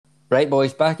Right,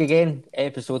 boys, back again.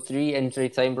 Episode 3, Injury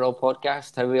Time Brawl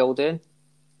podcast. How are we all doing?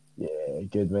 Yeah,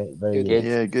 good, mate. Very Good.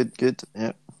 Yeah, good.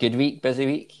 Yeah. Good week, busy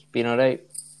week. Been all right?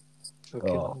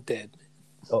 Fucking dead.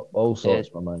 all sorts,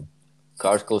 my man.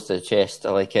 Cars close to the chest. I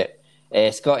like it.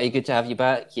 Scotty, good to have you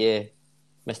back. You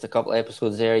missed a couple of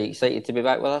episodes there. Are you excited to be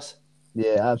back with us?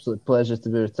 Yeah, absolute pleasure to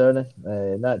be returning.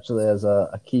 Naturally, as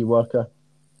a key worker,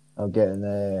 I'm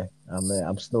getting.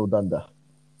 I'm snowed under.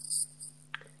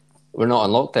 We're not on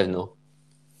lockdown, though.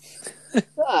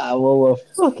 Well, we're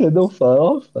fucking no far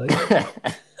off. Like.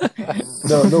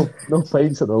 no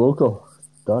pints at the local.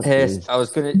 Dark days. I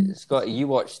was going to... Scotty, you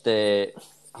watched the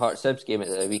Hearts Hibs game at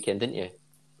the weekend, didn't you?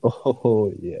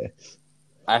 Oh, yes.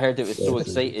 I heard it was so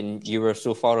exciting. You were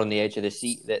so far on the edge of the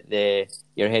seat that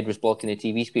your head was blocking the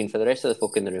TV screen for the rest of the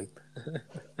folk in the room.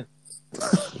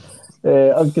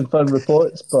 Unconfirmed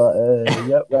reports, but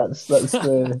yep, that's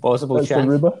the possible that's chance.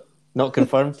 The rumour. Not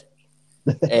confirmed.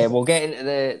 We'll get into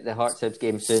the Hearts Hibs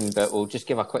game soon, but we'll just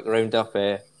give a quick roundup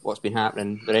what's been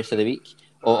happening the rest of the week.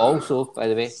 Oh, also, by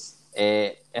the way,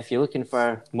 if you're looking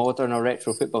for modern or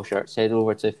retro football shirts, head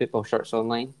over to Football Shirts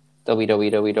Online,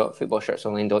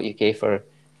 www.footballshirtsonline.uk for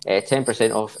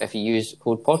 10% off if you use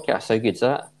code podcast. How good's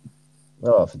that?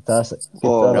 Oh, fantastic!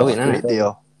 Brilliant, great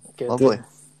deal. Good. Lovely.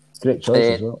 Great choice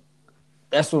as well.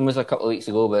 This one was a couple of weeks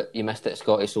ago, but you missed it,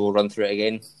 Scotty, so we'll run through it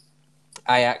again.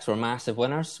 Ajax were massive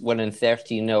winners, winning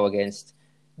 13-0 against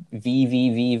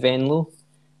VVV Venlo.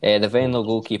 The Venlo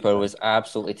goalkeeper was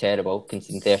absolutely terrible,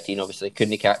 conceding 13, obviously,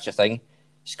 couldn't catch a thing.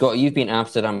 Scotty, you've been to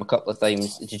Amsterdam a couple of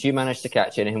times. Did you manage to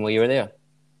catch anything while you were there?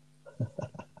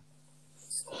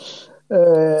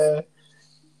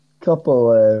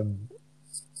 Couple.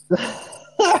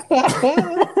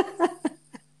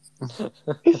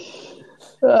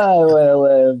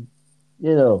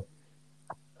 You know,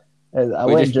 I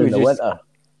went during the winter.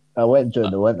 I went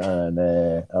during the winter, and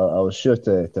I was sure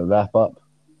to wrap up.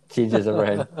 Changes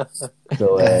everything.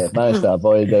 So managed to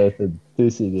avoid anything too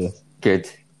serious. Good.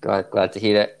 Glad to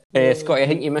hear it. Scotty, I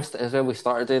think you missed it as well. We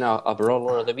started doing a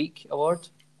Brawler of the Week award.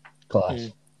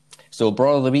 Class. So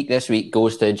Brawler of the Week this week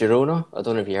goes to Girona. I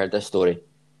don't know if you heard this story.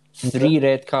 3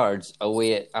 red cards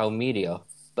away at Almeria,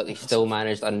 but they still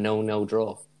managed a 0-0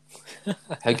 draw.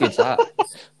 How good's that?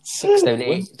 6 down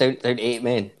to 8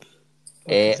 men.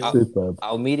 Superb.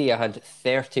 Almeria had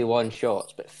 31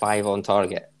 shots, but 5 on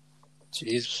target.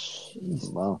 Jeez.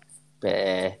 Wow.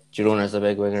 But Girona's the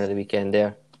big winner of the weekend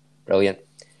there. Brilliant.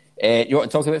 You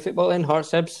want to talk about football then?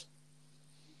 Hearts Hibs?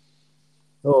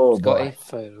 Oh, Scotty,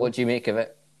 Fire what do you make of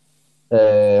it?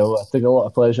 well, I took a lot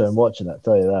of pleasure in watching it,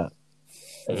 tell you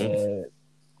that.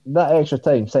 That extra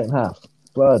time, second half,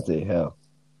 bloody hell.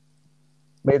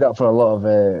 Made up for a lot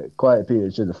of quiet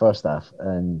periods in the first half,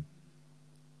 and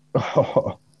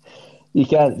you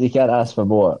can't ask for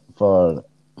more for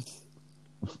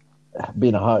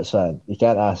being a Hearts fan. You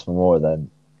can't ask for more than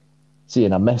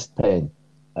seeing a missed pen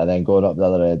and then going up the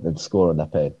other end and scoring a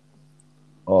pen.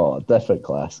 Oh, different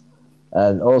class.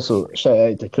 And also, shout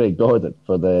out to Craig Gordon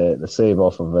for the save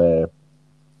off of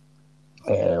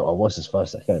what's his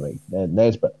first? I can't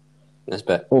remember.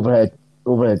 Nesbitt. Overhead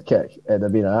kick. It'd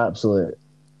have been an absolute.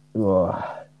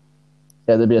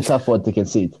 It'd be a tough one to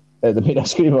concede. It'd have been a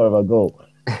screamer of a goal,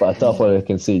 but a tough one to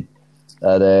concede.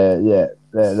 And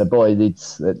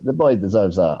the boy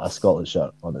deserves a Scotland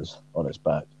shirt on his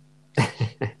back.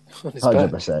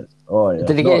 100%. Oh yeah.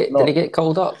 Did he get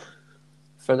called up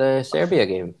for the Serbia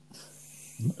game?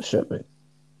 Should be.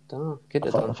 Oh, good.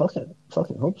 I fucking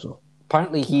hope so.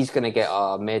 Apparently, he's going to get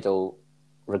a medal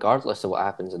regardless of what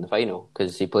happens in the final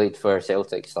because he played for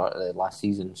Celtic start of the last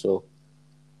season. So,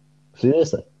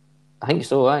 seriously, I think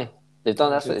so. Aye, they've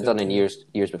done that's what they've done in years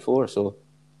before. So,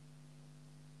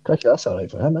 that's all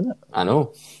right for him, isn't it? I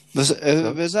know. Was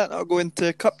that not going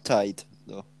to Cup Tide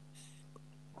though?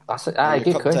 That's it. Aye,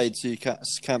 good Cup question. Tide, so you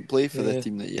can't play for the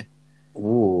team that you.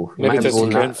 Ooh, Maybe it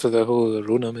doesn't count for the whole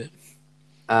Rona, mate.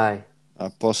 Aye.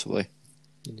 Possibly.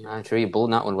 I'm sure you've blown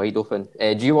that one wide open.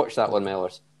 Do you watch that one,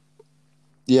 Mellors?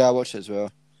 Yeah, I watched it as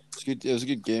well. It's good. It was a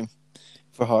good game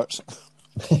for Hearts.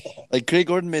 Like Craig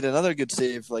Gordon made another good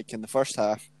save, like in the first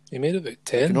half. He made about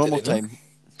 10. Normal time.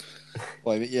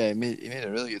 Well, he made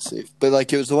a really good save. But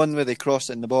like it was the one where they crossed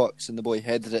it in the box and the boy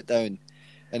headed it down,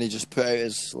 and he just put out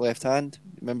his left hand.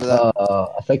 Remember that?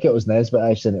 I think it was Nesbitt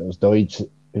actually, and it was Deutsch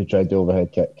who tried the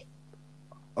overhead kick.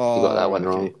 Oh, You got that one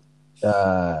wrong.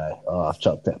 I've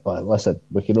chucked it. But listen,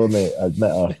 we can only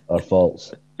admit our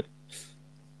faults.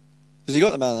 Because he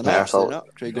got the man of the match, did he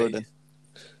not? Craig Gordon.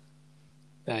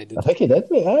 I did. I think he did,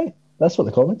 mate. Aye. That's what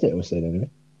the commentator was saying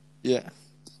anyway. Yeah.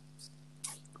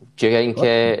 Do you think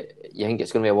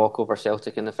it's going to be a walkover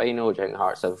Celtic in the final? Or do you think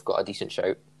Hearts have got a decent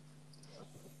shout?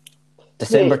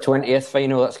 December 20th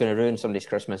final. That's going to ruin somebody's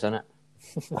Christmas, isn't it?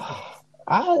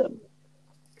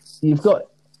 You've got.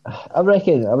 I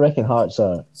reckon Hearts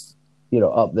are,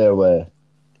 up there with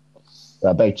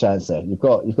a big chance there. You've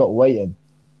got Whiting.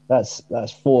 That's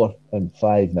 4 and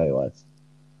 5 now,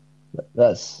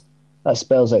 lads. That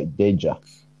spells out danger.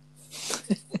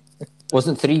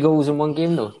 Wasn't 3 goals in one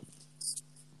game though?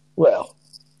 Well,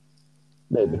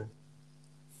 maybe.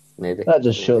 Maybe. That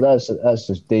just show that's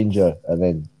just danger, and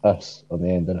then us on the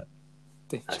end, isn't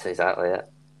it? That's exactly it.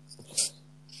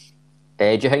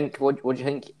 Do you think? What do you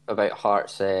think about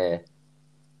Hearts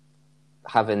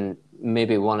having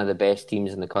maybe one of the best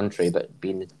teams in the country, but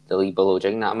being the league below? Do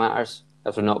you think that matters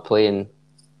if they're not playing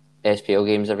SPL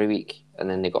games every week, and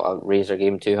then they got a razor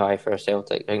game too high for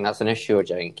Celtic? Do you think that's an issue, or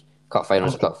do you think cup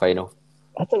final's a cup final?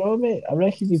 I don't know, mate. I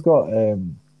reckon you've got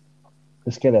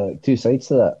there's kind of like two sides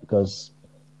to that, because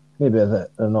maybe if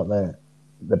they're not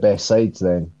the best sides,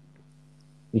 then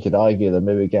you could argue they're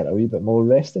maybe getting a wee bit more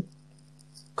rested.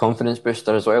 Confidence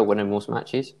booster as well, winning most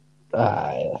matches.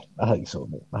 I think so,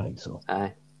 mate. I think so.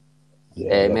 Aye.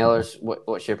 Yeah, Mellors,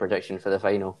 what's your prediction for the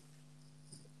final?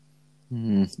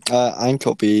 I think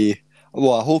it'll be.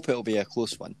 Well, I hope it'll be a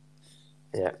close one.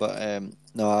 Yeah. But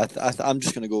no, I'm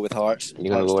just going to go with Hearts.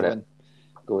 You're going to go with it.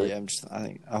 Yeah,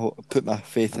 I put my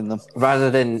faith in them.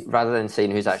 Rather than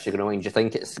saying who's actually going to win, do you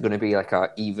think it's going to be like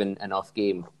a even enough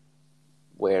game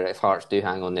where if Hearts do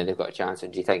hang on there, they've got a chance? Or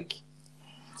do you think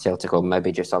Celtic will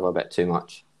maybe just have a bit too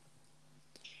much?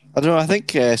 I don't know. I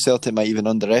think Celtic might even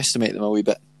underestimate them a wee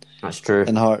bit. That's true.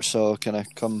 And Hearts will kind of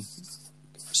come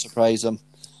surprise them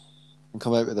and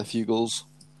come out with a few goals.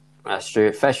 That's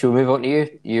true. Fish, we'll move on to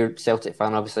you. You're a Celtic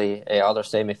fan, obviously. Other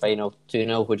semi-final,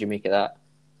 2-0. What do you make of that?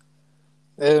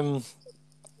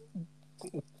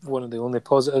 One of the only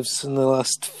positives in the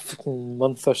last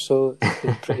month or so. It's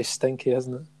been pretty stinky,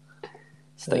 hasn't it?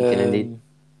 Stinking indeed.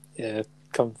 Yeah,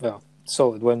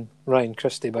 solid win. Ryan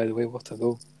Christie, by the way, what a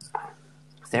goal!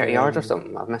 30 yards or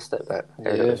something. I've missed it, but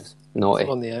it was naughty.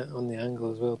 On the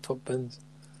angle as well, top bins.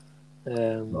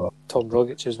 Tom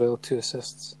Rogic as well, 2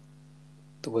 assists.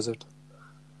 The wizard.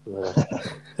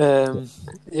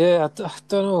 Yeah, I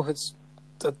don't know.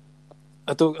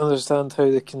 I don't understand how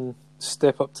they can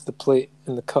step up to the plate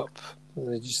in the cup.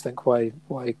 I just think why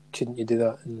couldn't you do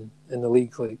that in the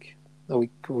league like a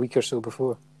week or so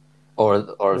before? Or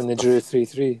when they drew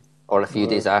 3-3. Or a few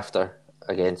days after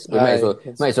against. We might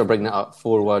as well bring that up.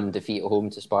 4-1 defeat at home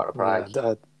to Sparta Prague.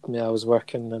 I was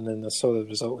working and then I saw the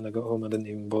result when I got home. I didn't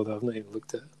even bother. I've not even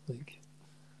looked at it.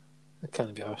 I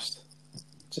can't be arsed.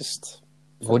 Just.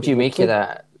 What do you make of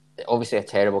that? Obviously a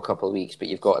terrible couple of weeks, but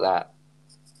you've got that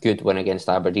good win against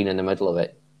Aberdeen in the middle of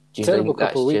it. Do you terrible think that's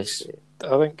couple of weeks. Just...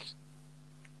 I think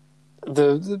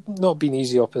the not been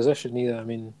easy opposition either. I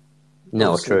mean,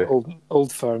 no, true.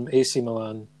 Old Firm, AC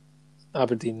Milan,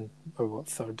 Aberdeen are what,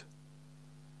 third?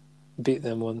 Beat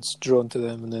them once, drawn to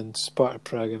them, and then Sparta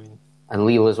Prague. I mean, and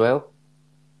Lille as well.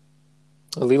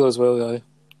 Lille as well. Yeah,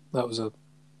 that was a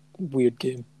weird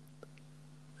game.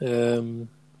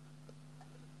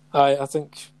 I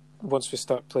think once we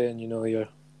start playing, your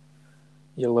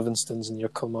Livingstons and your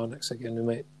Kilmarnocks again, we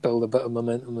might build a bit of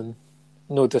momentum. And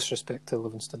no disrespect to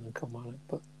Livingston and Kilmarnock,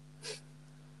 but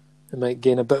we might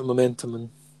gain a bit of momentum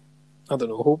and, I don't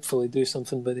know, hopefully do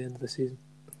something by the end of the season.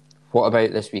 What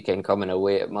about this weekend coming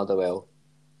away at Motherwell?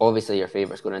 Obviously, your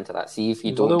favourites going into that. See if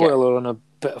you don't. Motherwell are on a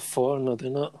bit of form, are they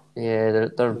not? Yeah,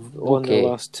 they've They've won okay. the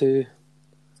last 2.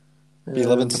 Be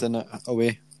Livingston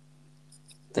away.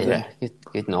 Yeah,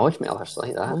 good knowledge, Mellors,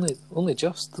 like that. Only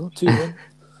just though,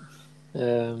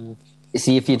 2-1.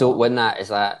 See if you don't win that. Is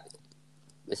that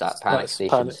panic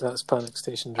station? That's panic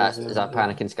station. Is that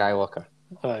panic in Skywalker?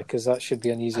 Because that should be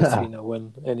an easy 3-0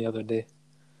 win any other day.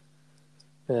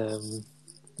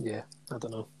 Yeah, I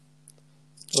don't know.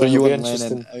 So you want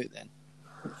Lennon out then?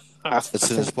 As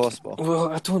soon as possible.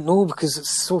 Well, I don't know because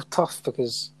it's so tough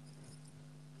because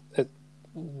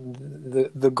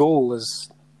the goal is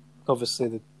obviously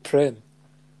the Prem,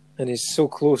 and he's so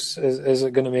close. Is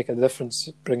it going to make a difference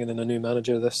bringing in a new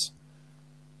manager this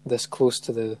close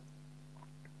to the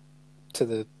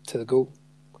goal?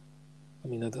 I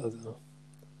mean, I don't know.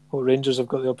 Well, Rangers have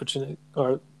got the opportunity,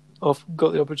 or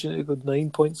got the opportunity to go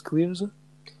 9 points clear. Is it?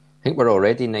 I think we're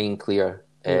already 9 clear.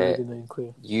 Already 9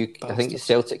 clear. I think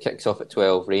Celtic kicks off at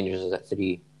 12. Rangers is at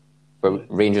 3. But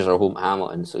Rangers are home at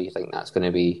Hamilton, so you think that's going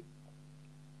to be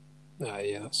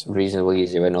that's a reasonably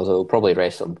easy win. Although it'll probably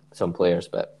rest some players,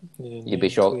 but you'd be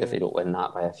shocked clear. if they don't win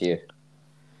that by a few.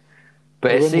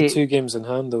 But we're only 2 games in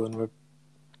hand though, and we're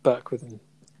back within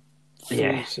 3.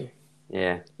 Yeah, so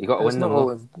yeah. You got to win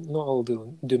them. Not all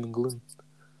doom and gloom.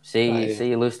 Say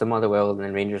you lose to Motherwell and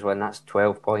then Rangers win. That's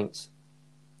 12 points.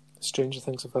 Stranger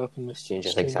things have happened. Mate. Stranger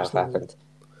things have happened.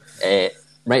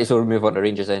 Right, so we'll move on to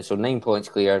Rangers then. So 9 points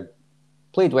cleared.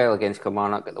 Played well against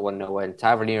Kilmarnock at the 1-0 win.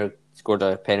 Tavernier scored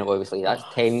a penalty, obviously. That's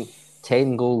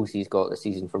 10 goals he's got this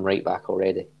season from right back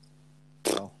already.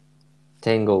 Wow.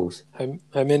 10 goals.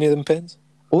 How many of them pens?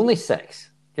 Only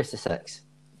 6. Just a 6.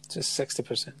 Just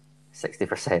 60%.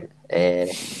 60%.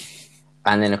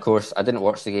 And then, of course, I didn't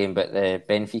watch the game, but the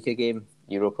Benfica game,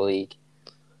 Europa League,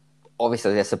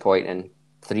 obviously disappointing.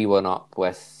 3-1 up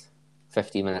with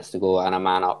 15 minutes to go and a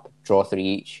man up, draw 3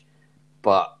 each.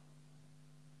 But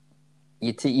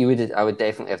I would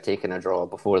definitely have taken a draw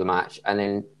before the match. And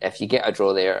then if you get a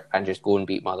draw there and just go and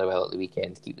beat Motherwell at the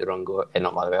weekend, keep the run going,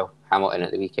 not Motherwell, Hamilton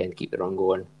at the weekend, keep the run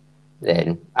going,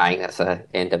 then I think that's the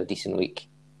end of a decent week.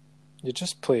 You're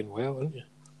just playing well, aren't you?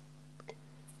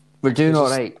 We're doing all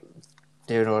right.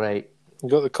 Doing all right. You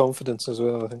got the confidence as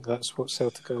well. I think that's what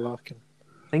Celtic are lacking.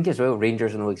 I think as well,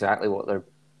 Rangers know exactly what their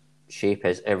shape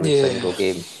is every single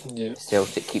game. Yeah.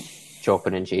 Celtic keep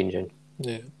chopping and changing.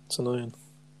 Yeah, it's annoying.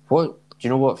 Do you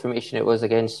know what formation it was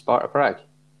against Sparta Prague?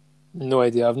 No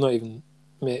idea. I've not even...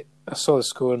 Mate, I saw the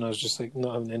score and I was just like,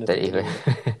 not having anything Didn't to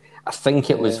even. do. I think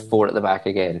it was 4 at the back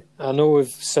again. I know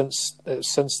since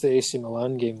the AC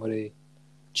Milan game where he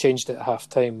changed it at half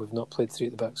time, we've not played 3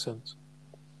 at the back since.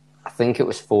 I think it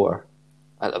was 4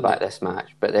 at the back this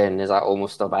match. But then is that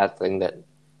almost a bad thing that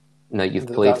you've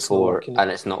played 4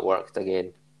 and it's not worked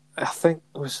again? I think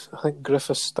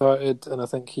Griffiths started and I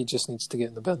think he just needs to get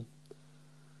in the bin.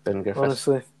 Ben Griffiths.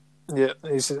 Honestly. Yeah,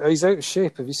 he's out of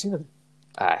shape. Have you seen him?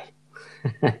 Aye.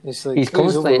 He's constantly out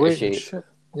of overweight and shape. shit.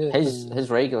 Yeah, His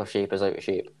regular shape is out of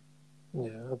shape.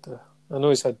 Yeah, I know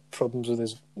he's had problems with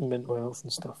his mental health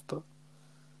and stuff, but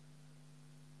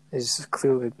he's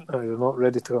clearly either not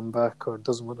ready to come back or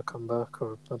doesn't want to come back,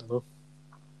 or I don't know.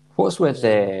 What's with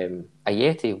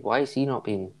Ayeti? Why is he not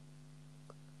being...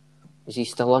 Is he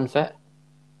still unfit?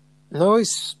 No,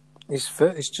 he's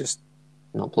fit. He's just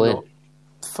Not playing. not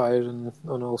firing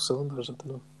on all cylinders. I don't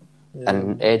know. Yeah,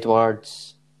 And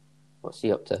Edwards, what's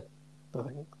he up to? I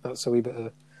think that's a wee bit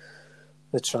of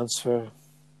the transfer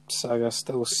saga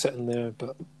still sitting there,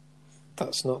 but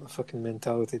that's not the fucking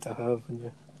mentality to have when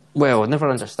you... Well, I never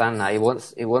understand that. He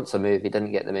wants a move. He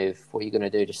didn't get the move. What are you going to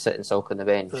do? Just sit and sulk on the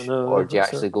bench, or do you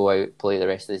actually go out, play the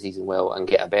rest of the season well, and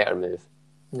get a better move?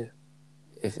 Yeah.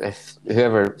 If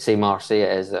whoever, say Marseille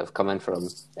it is that have come in from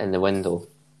in the window,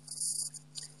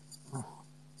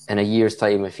 in a year's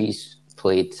time, if he's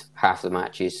played half the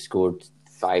matches, scored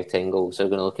 5-10 goals, they're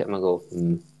going to look at him and go,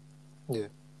 Yeah.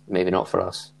 maybe not for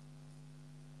us.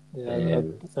 Yeah,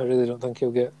 I really don't think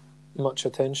he'll get much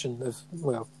attention.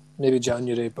 Maybe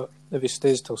January, but if he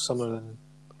stays till summer, then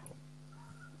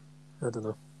I don't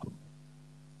know.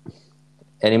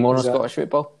 Any more on Scottish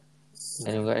football?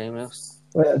 Anyone got anyone else?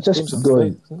 Well, just Games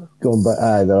going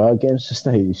back, there are games just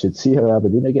now. You should see how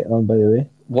Aberdeen are getting on, by the way.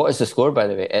 What is the score, by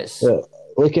the way? It's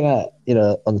looking at,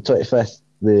 on the 25th,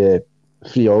 the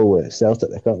 3-all with Celtic,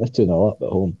 they're currently 2-0 up at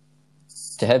home.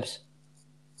 to Hibs.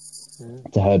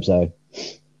 To Hibs, aye.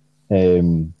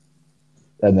 And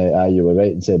you were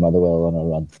right in saying Motherwell on a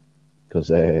run, because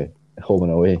home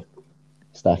and away,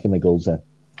 stacking the goals in.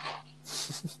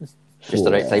 Just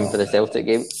the right time for the Celtic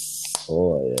game.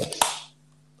 Oh, yes.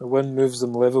 The win moves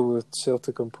them level with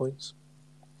Celtic on points.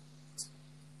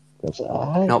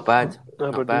 Not bad.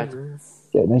 Not bad.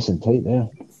 Get nice and tight there.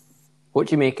 What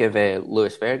do you make of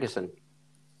Lewis Ferguson?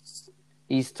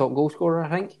 He's top goal scorer, I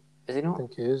think. Is he not? I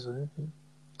think he is. Yeah.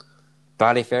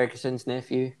 Barry Ferguson's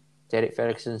nephew, Derek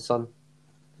Ferguson's son.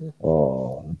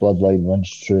 Oh, the bloodline runs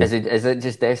true. Is it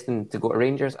just destined to go to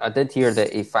Rangers? I did hear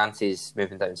that he fancies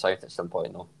moving down south at some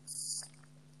point, though.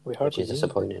 Which is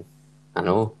disappointing. I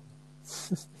know.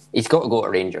 He's got to go to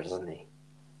Rangers, hasn't he?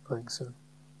 I think so.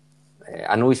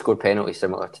 I know he scored penalties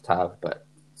similar to Tav, but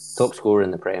top scorer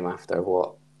in the Prem after,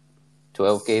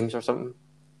 12 games or something?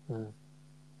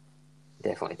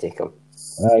 Definitely take him.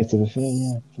 Aye, to be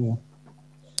fair, yeah.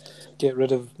 Get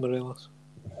rid of Morelos.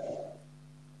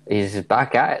 He's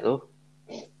back at it, though.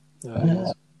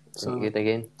 So good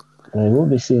again. I won't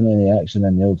be seeing any action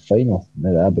in the old final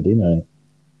now that Aberdeen are in.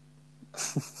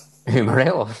 Who,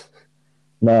 Morelos?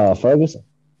 No, Ferguson.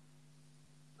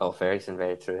 Oh, Ferguson,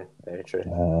 very true. Very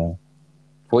true.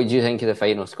 What do you think of the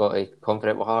final, Scotty?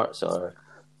 Confident with Hearts, or...?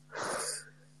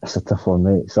 That's a tough one,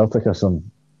 mate. Celtic are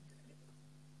some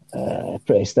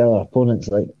pretty stellar opponents.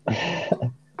 Like, I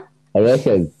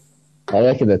reckon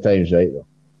the time's right, though.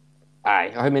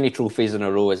 Aye, how many trophies in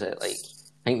a row is it? Like,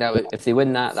 I think if they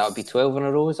win that would be 12 in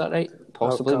a row. Is that right?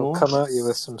 Possibly I'll more. come at you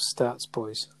with some stats,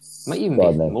 boys. Might even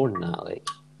be more than that. Like,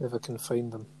 if I can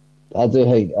find them. I do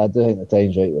think the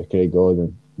time's right with Craig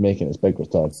Gordon making his big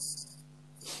return.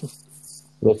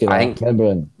 Looking I at think-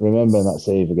 remembering that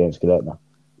save against Gretna.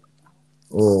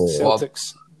 Oh,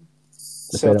 Celtic's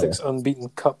unbeaten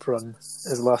cup run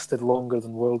has lasted longer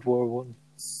than World War One.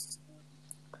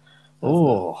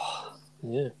 Oh,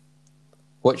 Yeah,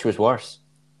 which was worse?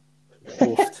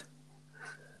 both.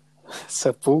 It's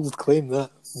a bold claim, that.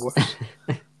 Worse.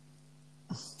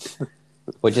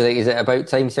 What do you think? Is it about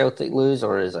time Celtic lose,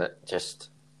 or is it just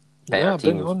better Yeah,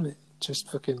 bring teams? it on, mate. Just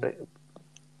fucking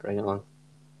Bring it on.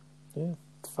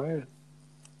 fire it.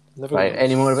 Never Right, mind.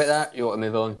 any more about that? You want to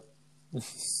move on?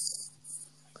 Safe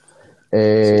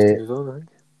to move on, I think.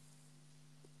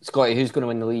 Scotty, who's going to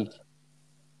win the league?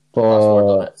 Last word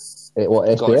on for it.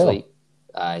 what Scottish SPL? League.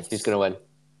 Aye, who's going to win?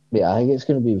 Yeah, I think it's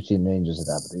going to be between Rangers and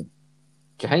Aberdeen.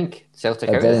 Do you think Celtic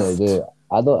I out genuinely there? do.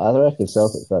 I reckon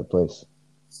Celtic third place.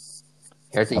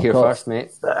 Heard it I'm here call- first,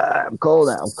 mate. I'm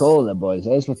calling it, boys.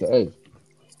 That's what it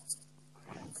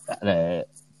is.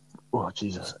 Oh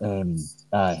Jesus!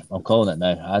 Aye, I'm calling it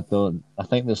now. I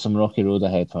think there's some rocky road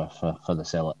ahead for the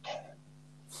Celtic.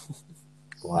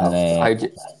 Wow. And, How'd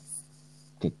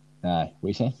you- Aye, what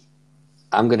you say?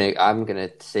 I'm gonna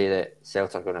say that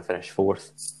Celtic are gonna finish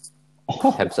fourth.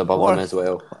 Hibs above them as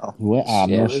well. Well, I'm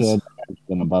Yeah, not it sure was- I'm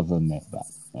going above them, mate, but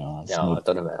that's No, I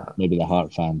don't know about that. maybe the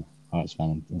Hearts fan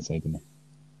inside of me.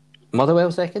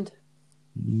 Motherwell second?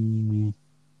 Mm,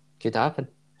 Could happen.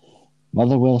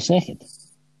 Motherwell second.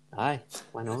 Aye,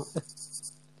 why not?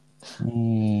 Are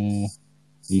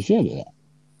you sure about that?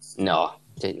 No,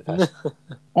 take the piss.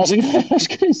 I was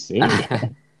going to say.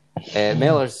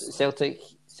 Mellors,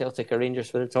 Celtic or Rangers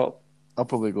for the top? I'll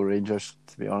probably go Rangers,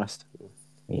 to be honest.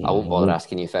 Yeah, I won't bother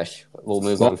asking you, Fish. We'll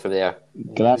move on from there.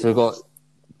 Grant So we've got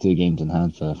 2 games in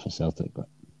hand for Celtic, but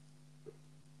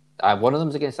one of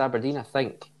them's against Aberdeen, I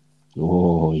think.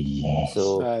 oh yes.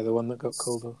 So Aye, the one that got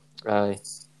called off. aye.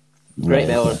 Right, Right.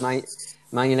 Mellors,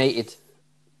 Man United.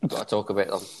 Got to talk about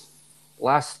them.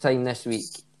 Last time last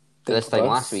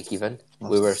week even,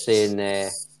 we were saying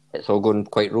it's all going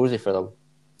quite rosy for them.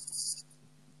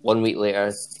 1 week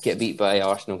later, get beat by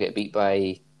Arsenal, get beat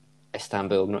by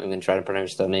Istanbul. I'm not even going to try to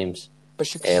pronounce their names.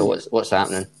 What's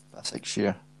happening?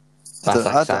 Başakşehir.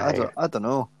 Başakşehir. I don't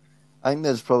know. I think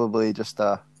there's probably just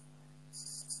a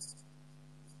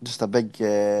big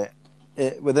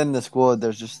within the squad.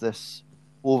 There's just this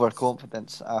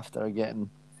overconfidence after getting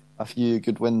a few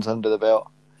good wins under the belt,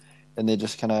 and they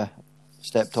just kind of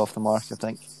stepped off the mark. I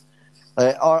think.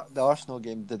 The Arsenal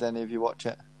game. Did any of you watch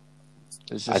it?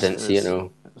 I didn't see it.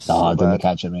 No. No, I didn't bad.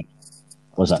 catch it, mate.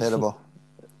 Was that Terrible.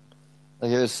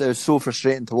 Like it was so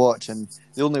frustrating to watch, and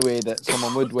the only way that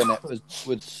someone would win it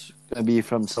was going to be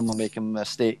from someone making a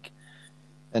mistake,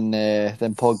 and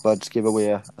then Pogba just gave away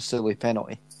a silly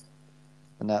penalty,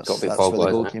 and that's Got to be where Pogba, the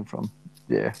goal isn't it? came from.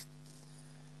 Yeah.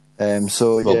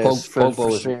 So Well, yeah, it's Pogba was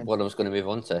frustrating. what I was going to move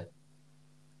on to.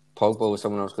 Pogba was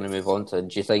someone I was going to move on to.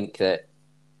 Do you think that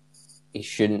he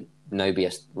shouldn't now be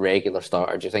a regular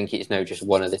starter? Do you think he's now just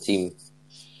one of the team,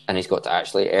 and he's got to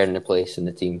actually earn the place in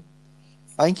the team?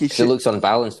 I think he It should. looks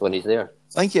unbalanced when he's there.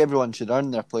 I think everyone should earn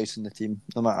their place in the team,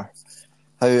 no matter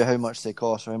how much they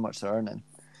cost or how much they're earning.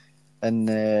 And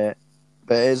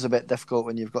but it is a bit difficult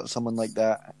when you've got someone like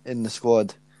that in the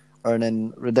squad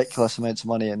earning ridiculous amounts of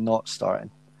money and not starting.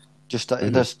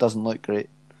 It just doesn't look great.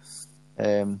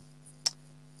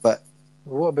 But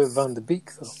What about Van de Beek,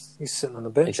 though? He's sitting on the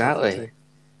bench. Exactly.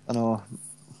 I know,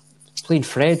 Playing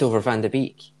Fred over Van de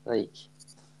Beek. Like,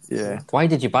 yeah. why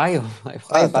did you buy him? Like,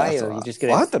 why buy him? You just get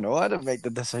I don't know. I didn't make the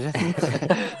decision.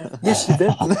 Yes, you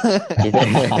did.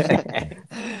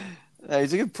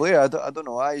 He's a good player. I don't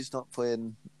know why he's not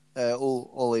playing.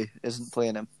 Ollie isn't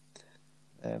playing him.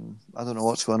 I don't know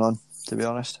what's going on, to be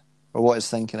honest, or what his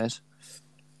thinking is.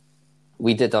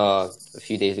 We did a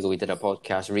few days ago. We did a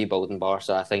podcast rebuilding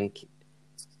Barca. I think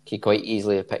he quite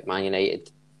easily have picked Man United.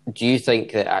 Do you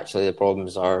think that actually the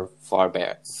problems are far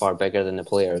bigger than the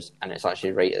players, and it's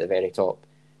actually right at the very top?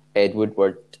 Ed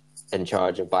Woodward in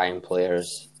charge of buying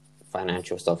players,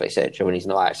 financial stuff, etc. When he's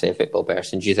not actually a football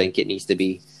person, do you think it needs to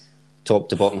be top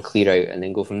to bottom clear out and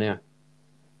then go from there?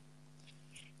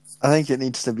 I think it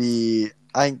needs to be.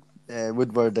 I think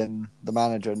Woodward and the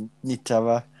manager need to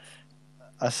have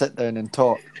a sit down and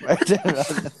talk. Right?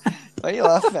 Why are you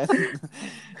laughing?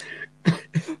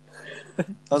 That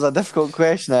was a difficult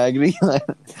question. I agree. But,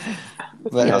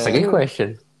 That's a good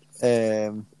question.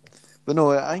 But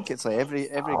no, I think it's like every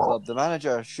club. The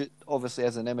manager obviously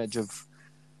has an image of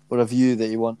or a view that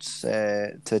he wants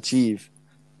to achieve,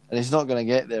 and he's not going to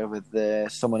get there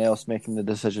with someone else making the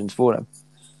decisions for him.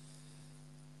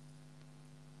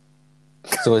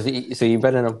 So you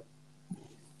binning him?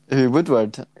 Who,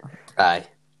 Woodward? Aye.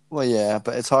 Well, yeah,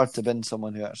 but it's hard to bin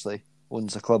someone who actually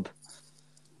owns a club.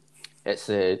 It's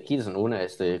he doesn't own it.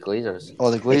 It's the Glazers.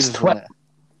 Oh, the Glazers own it.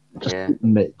 Yeah.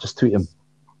 Mate, just tweet him.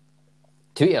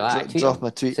 Tweet him. Tweet Drop him. my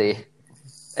tweet. Say,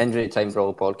 Injury Time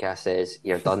Brawl podcast says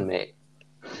you're done, mate.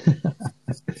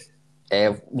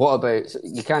 What about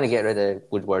you? Can't get rid of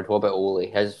Woodward. What about Ole?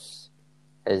 His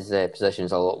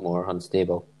position's a lot more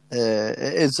unstable. It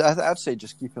is. I'd say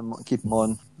just keep him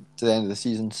on to the end of the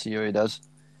season. See how he does.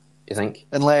 You think?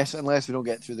 Unless we don't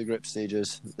get through the group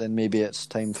stages, then maybe it's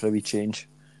time for a wee change.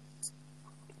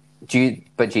 Do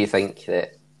you think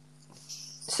that?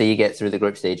 Say you get through the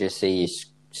group stages. Say you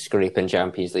scrape in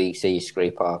Champions League. Say you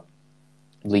scrape a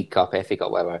League Cup, FA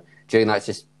Cup, whatever. Do you think that's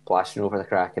just plastering over the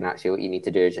crack? And actually, what you need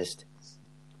to do is just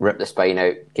rip the spine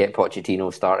out, get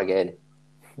Pochettino, start again.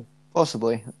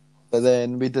 Possibly, but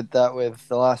then we did that with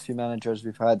the last few managers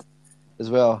we've had as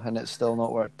well, and it's still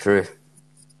not worked. True.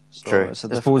 So True. It's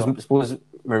I suppose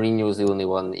Mourinho's the only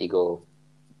one that you go,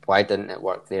 why didn't it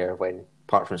work there when,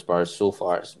 apart from Spurs, so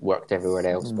far it's worked everywhere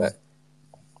else. But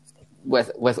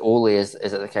with Ole, is it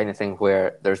the kind of thing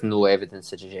where there's no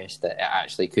evidence to suggest that it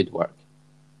actually could work?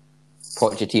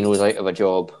 Pochettino's out of a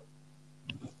job.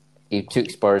 He took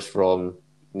Spurs from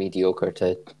mediocre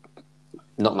to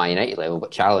not Man United level,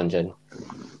 but challenging.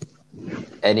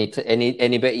 Any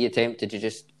bit you attempted to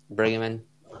just bring him in?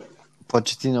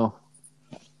 Pochettino.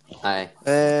 Aye.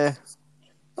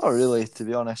 Not really, to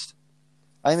be honest.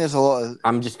 I think there's a lot of.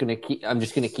 I'm just gonna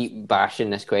keep bashing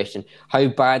this question. How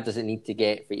bad does it need to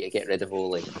get for you to get rid of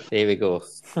Ole? There we go.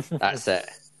 That's it.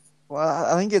 Well,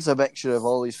 I think it's a mixture of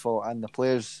Ole's fault and the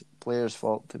players'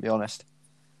 fault, to be honest.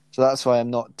 So that's why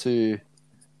I'm not too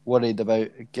worried about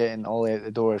getting Ole out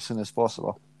the door as soon as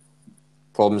possible.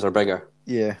 Problems are bigger.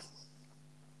 Yeah.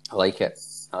 I like it.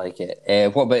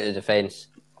 What about the defence?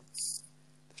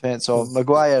 So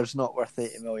Maguire's not worth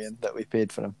 80 million that we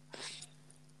paid for him.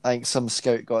 I think some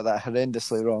scout got that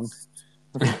horrendously wrong.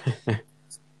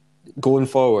 Going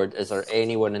forward, is there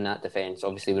anyone in that defence?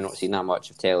 Obviously, we've not seen that much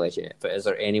of Telles yet, but is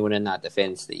there anyone in that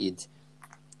defence that you'd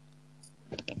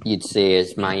say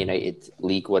is Man United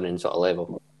league winning sort of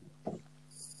level?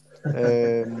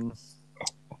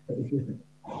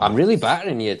 I'm really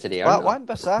battering you today, aren't I? I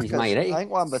think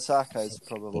Wan-Bissaka is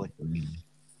probably.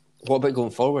 What about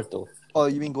going forward, though? Oh,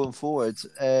 you mean going forward?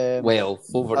 Man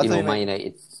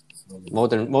United.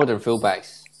 Modern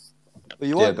fullbacks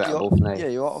do a bit of both now. Yeah,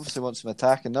 you obviously want some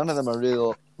attacking. None of them are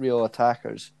real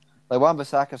attackers. Like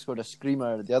Wan-Bissaka scored a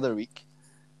screamer the other week.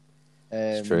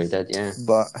 It's true, he did, yeah.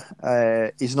 But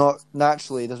he's not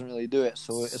naturally. He doesn't really do it,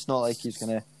 so it's not like he's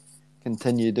going to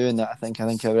continue doing that. I think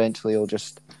eventually he'll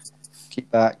just keep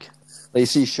back. Like you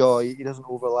see Shaw, he doesn't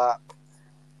overlap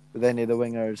with any of the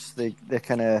wingers. They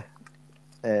kind of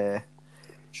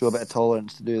show a bit of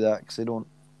tolerance to do that because they don't.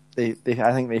 I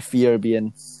think they fear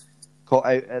being caught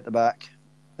out at the back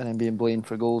and then being blamed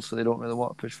for goals, so they don't really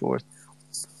want to push forward.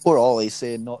 Or Ollie's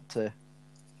saying not to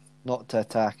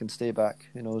attack and stay back.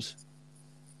 Who knows?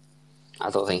 I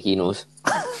don't think he knows.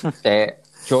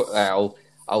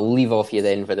 I'll leave off you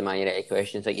then for the Man United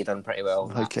questions. I think you've done pretty well.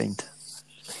 How kind.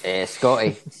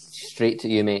 Scotty, straight to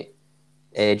you, mate.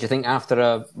 Do you think after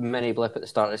a mini blip at the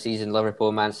start of the season, Liverpool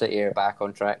and Man City are back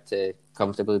on track to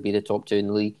comfortably be the top two in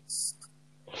the league?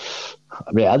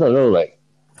 I mean, I don't know, like...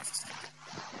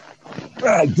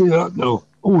 I do not know.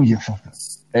 Oh, you fucker.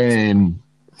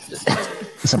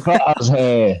 It's a bit as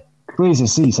crazy to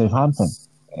see Southampton,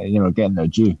 getting their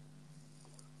due.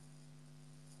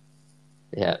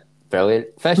 Yeah,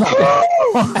 brilliant. Did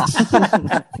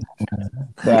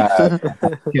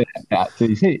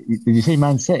you say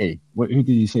Man City? Who did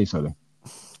you say, sorry?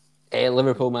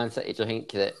 Liverpool, Man City. Do you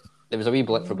think that there was a wee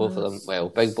blip for both of them? Well,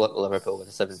 big blip with Liverpool with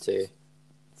a 7-2.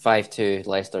 5-2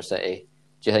 Leicester City.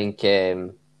 Do you think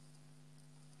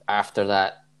after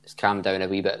that it's calmed down a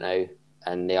wee bit now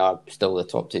and they are still the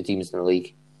top two teams in the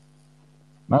league?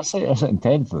 Man City are sitting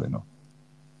 10th, though, no?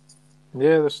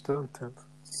 Yeah, they're still in 10th.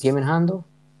 Game in hand, though?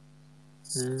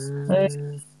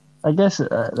 I guess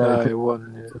they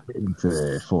won, yeah.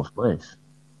 Into fourth place.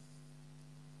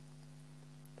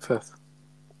 5th.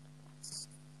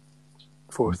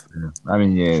 4th. Yeah. I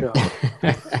mean, yeah. Sure.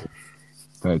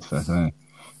 Third, fifth,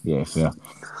 yeah, fair.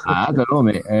 I don't know,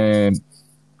 mate. Fair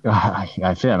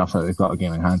enough that they've got a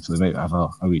game in hand, so they might have a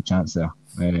wee chance there.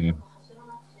 I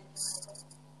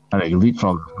think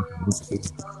leapfrog.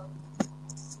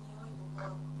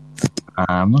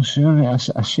 I'm not sure.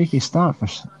 A shaky start for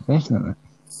definitely.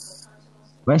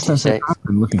 Leicester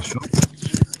Southampton looking strong.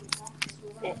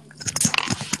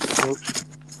 Oops.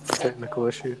 Technical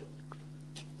issue.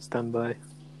 Stand by.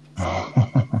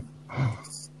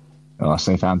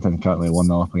 Southampton currently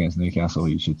 1-0 up against Newcastle.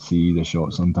 You should see the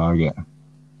shots on target.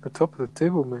 The top of the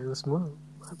table, mate. That's mad.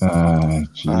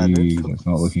 Jeez, it's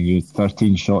not looking good.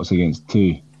 13 shots against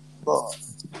 2.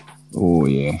 Oh,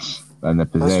 yes. And the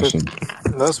possession.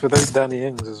 That's without Danny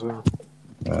Ings as well.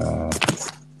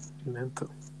 Mental.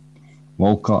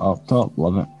 Walcott up top,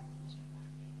 love it.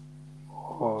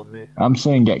 Oh, mate. I'm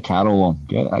saying get Carroll on.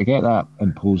 Get that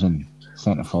imposing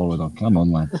centre forward on. Come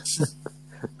on, lad.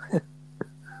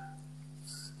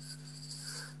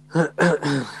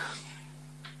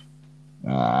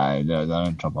 They're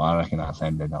in trouble. I reckon that's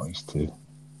ended at least 2.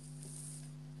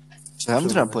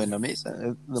 Southampton are playing amazing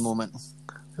at the moment.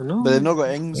 I know. But they've not got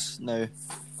Ings now.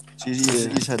 So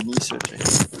he's had knee surgery.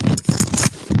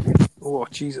 Oh,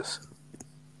 Jesus.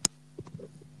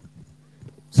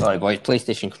 Sorry, boys.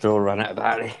 PlayStation controller ran out of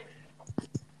battery.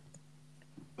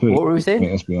 Who? What were we saying?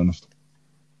 Wait, let's be honest.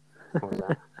 What was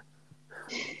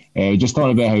that? Just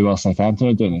talking about how well Southampton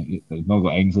are doing. They've not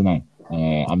got Ings now.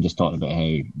 I'm just talking about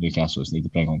how Newcastle need to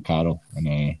bring on Carroll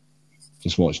and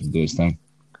just watch him do his thing.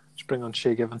 Just bring on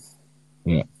Shea Given.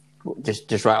 Yeah.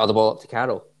 Just rattle the ball up to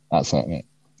Carroll. That's it, mate.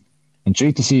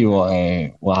 Intrigued to see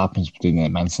what happens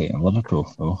between Man City and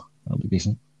Liverpool, though. That'll be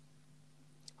decent.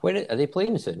 When are they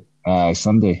playing soon?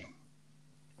 Sunday.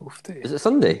 Oof, dear. Is it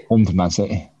Sunday? Home to Man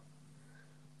City.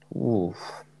 Ooh.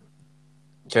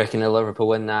 Do you reckon Liverpool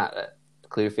win that?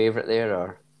 Clear favourite there,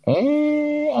 or?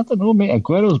 I don't know, mate.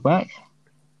 Aguero's back.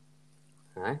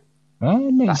 Aye.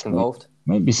 Back involved.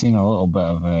 Might be seeing a little bit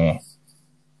of.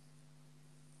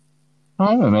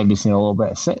 I might be seeing a little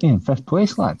bit of City in 5th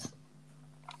place, lads.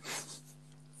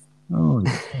 Oh,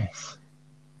 yes.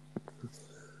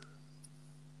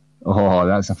 Oh,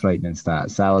 that's a frightening stat.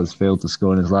 Salah's failed to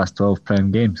score in his last 12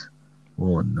 Prem games.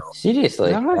 Oh, no.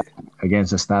 Seriously?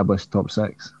 Against established top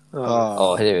 6.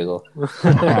 Oh, here we go.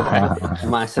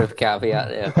 Massive caveat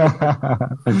there.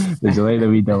 Did you like the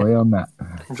wee delay on that?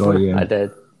 I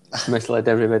did. Misled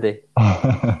everybody.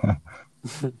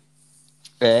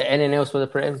 Anything else with the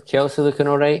Prem? Chelsea looking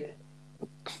all right?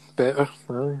 Better.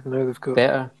 Aye. Now they've got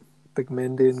Better. Big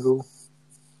Mendy in goal.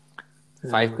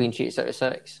 5 clean sheets out of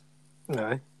 6.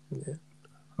 Aye. Yeah.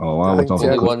 Oh, wow. I think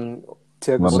Only won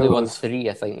Thiago 3,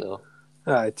 I think, though.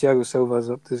 Aye, Thiago Silva's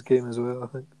up to his game as well, I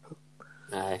think.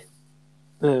 Aye.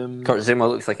 Kurt Zuma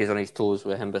looks like he's on his toes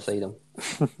with him beside him.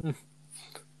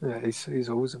 Yeah, he's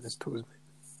always on his toes, mate.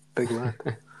 Big lad.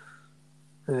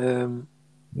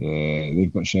 Yeah,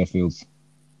 they've got Sheffield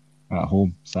at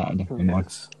home Saturday.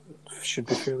 Yes. Should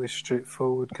be fairly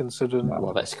straightforward considering I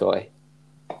love it, Scotty.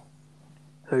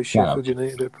 how Sheffield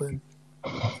United are playing.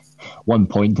 1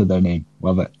 point to their name.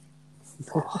 Love it.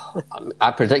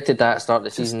 I predicted that start of the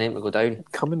season name to go down.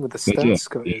 Coming with the Did you? stats,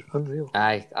 Scotty. Unreal.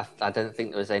 I didn't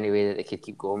think there was any way that they could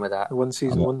keep going with that. A one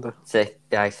season wonder.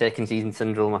 Second season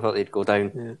syndrome. I thought they'd go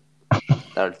down. Yeah.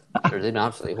 They're doing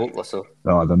absolutely hopeless. So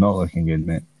Oh, they're not looking good,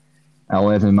 mate.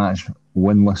 11 match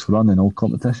winless run in all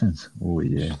competitions. Oh,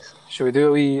 yes. Shall we do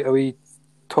a wee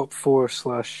top 4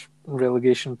 /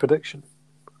 relegation prediction?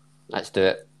 let's do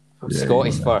it. Yeah,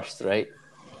 Scotty's yeah. first, right?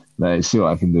 Let's see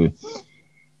what I can do.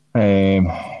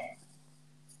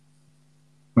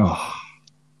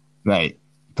 Right,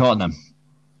 Tottenham.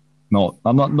 No,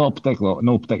 I'm not no particular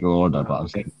order, but I'm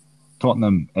saying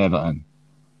Tottenham, Everton,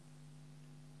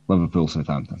 Liverpool,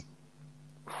 Southampton.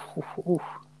 Oof.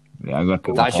 Yeah, I'm going to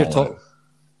put That's your them all top.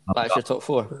 That's your top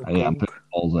 4. out. Yeah, I'm putting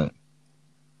all out.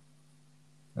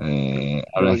 I reckon,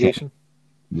 Relegation.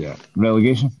 yeah,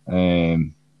 relegation.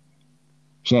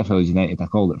 Sheffield United. I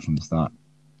called it from the start.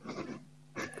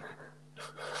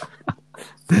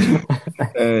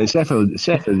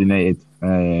 Sheffield United.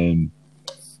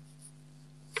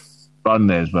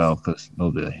 Burnley as well, because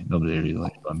nobody really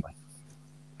likes Burnley.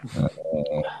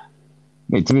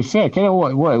 Mate, to be fair, kind of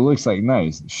what it looks like now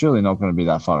is surely not going to be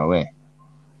that far away.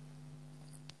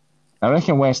 I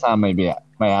reckon West Ham might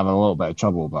have a little bit of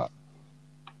trouble, but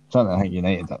certainly I think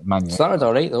Man United. Started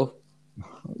all right though.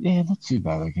 Yeah, not too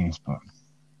bad, I guess, but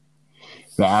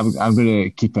I'm going to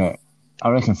keep it. I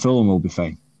reckon Fulham will be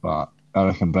fine, but I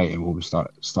reckon Brighton will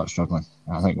start struggling.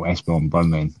 I think West Brom,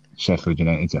 Burnley, and Sheffield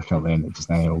United are currently in it just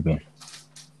now.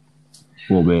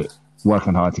 Will be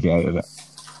working hard to get out of it.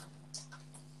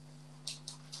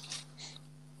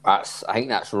 I think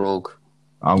that's rogue.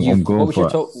 I'm going what was for your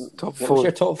it. top? Top What 4. was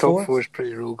your top 4? Top 4 is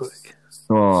pretty roguelike.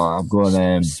 Oh, I'm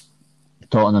going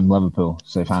Tottenham, Liverpool,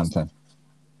 Southampton,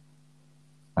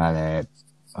 and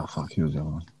who was the other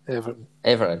one? Everton.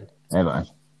 Everton.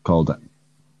 Called it.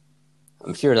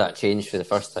 I'm sure that changed for the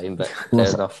first time, but fair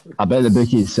Listen, enough. I bet the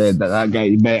bookies said that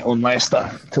guy bet on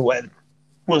Leicester to win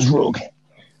was rogue,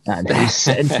 and he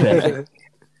said it.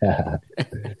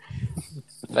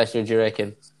 Fisher, do you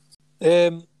reckon?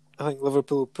 I think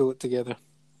Liverpool will pull it together,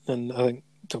 and I think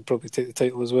they'll probably take the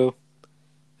title as well.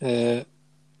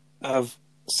 I've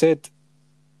said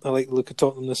I like the look of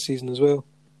Tottenham this season as well.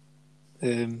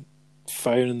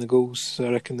 Firing the goals, so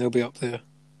I reckon they'll be up there.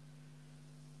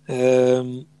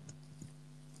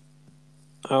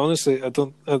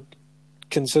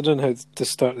 Considering how the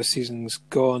start of the season's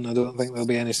gone, I don't think there'll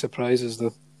be any surprises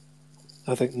though.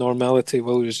 I think normality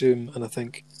will resume, and I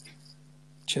think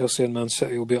Chelsea and Man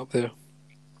City will be up there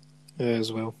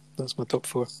as well. That's my top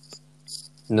four.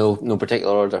 No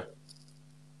particular order.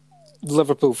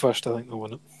 Liverpool first, I think they'll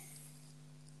win it.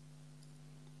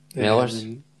 Millers?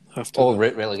 After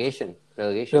relegation.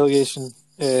 Relegation.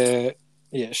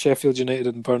 Sheffield United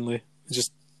and Burnley.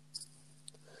 Just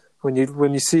when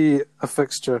you see a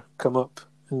fixture come up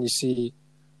and you see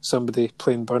somebody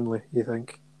playing Burnley, you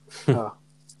think,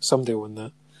 somebody will win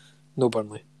that. No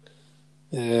Burnley.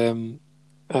 And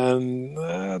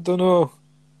I don't know.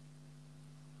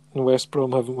 West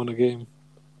Brom haven't won a game.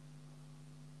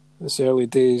 It's early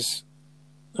days,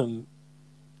 and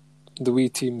the wee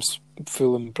teams,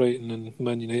 Fulham, Brighton, and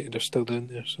Man United, are still down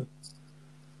there. So.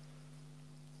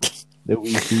 The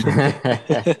wee team.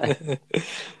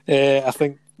 I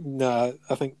think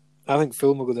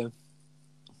Fulham will go down.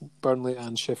 Burnley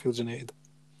and Sheffield United.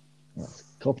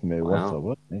 Copy me water,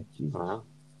 wasn't it? Jesus. Wow.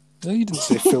 No, you didn't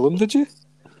say Fulham, did you?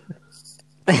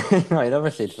 No, I never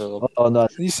said Fulham. Oh no,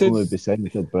 You said- would be saying you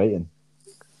said Brighton.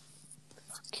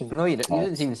 No, you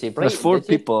didn't even say Brighton. There's four did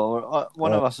you? people.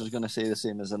 One of us is going to say the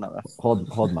same as another.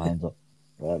 Hold my hands up.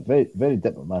 Very, very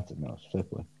diplomatic now,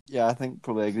 strictly. Yeah, I think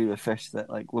probably agree with Fish that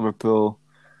like Liverpool.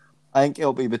 I think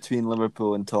it'll be between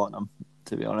Liverpool and Tottenham,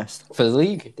 to be honest. For the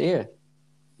league, there.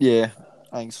 Yeah,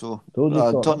 I think so. Told you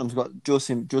Tottenham. Tottenham's got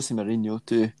Jose Mourinho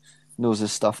too. Knows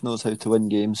his stuff. Knows how to win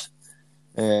games.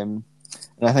 And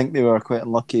I think they were quite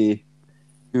unlucky.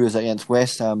 Who was against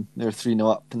West Ham? They were 3-0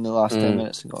 up in the last 10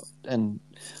 minutes and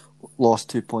lost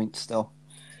 2 points still.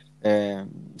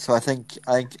 So I think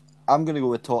I'm going to go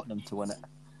with Tottenham to win it.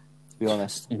 To be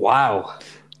honest. Wow.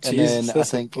 And Jesus, then I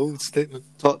that's think a bold statement.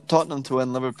 Tottenham to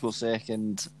win, Liverpool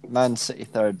second, Man City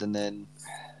third, and then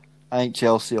I think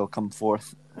Chelsea will come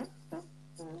fourth.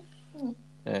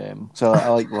 So I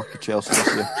like the look of Chelsea this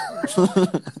year.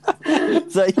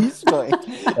 Is that you, Scotty?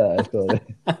 Sorry.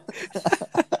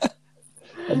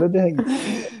 I didn't think.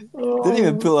 Didn't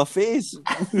even pull a face.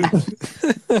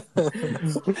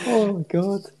 Oh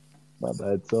God, my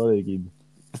bad. Sorry again.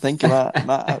 I think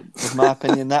was my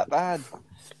opinion that bad?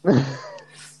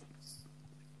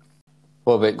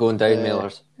 What about going down,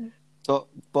 Millers?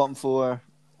 Bottom four.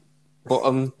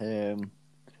 Bottom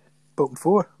Bottom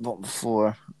four. Bottom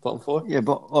four. bottom four? Yeah,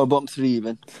 or bottom three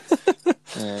even.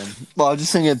 Well, I'm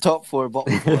just thinking top four,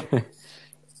 bottom four.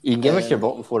 You can give us your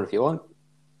bottom four if you want.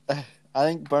 I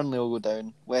think Burnley will go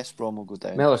down. West Brom will go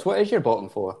down. Millers, what is your bottom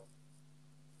four?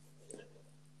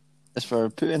 It's for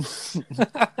Putin.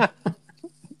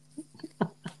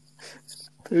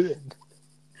 Putin.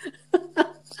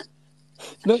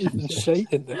 Not even shite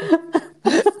in there.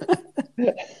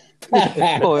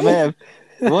 Oh,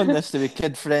 we want this to be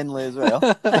kid friendly as well.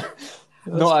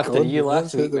 Not after gone, you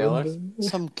last that's week, out the Millers. window.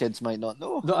 Some kids might not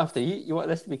know. Not after you. You want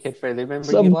this to be kid friendly. Remember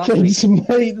you Some last week? kids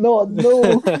might not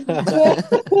know.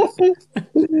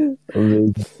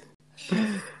 Amazing.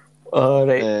 Oh,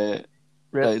 right.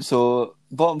 Right, so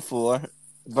bottom four,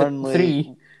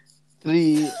 Burnley.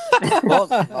 Three.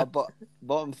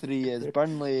 Bottom three is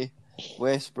Burnley,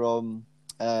 West Brom,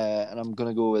 and I'm going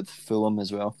to go with Fulham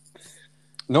as well.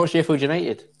 Not Sheffield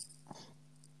United.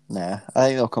 Nah, I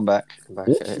think they'll come back. Come back.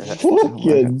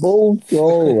 Fucking bold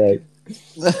call, like.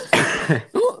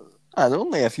 They're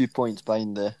only a few points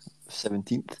behind the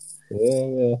 17th.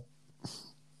 Yeah.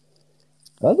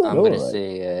 I don't I'm know. going to Like.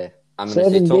 say. I'm going to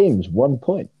say 7 top. games, 1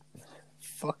 point.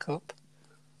 Fuck up.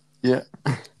 Yeah.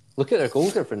 Look at their goal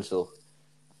difference though.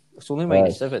 It's only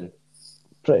 -7.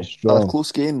 Pretty strong.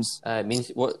 Close games. It means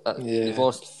what? Yeah. They've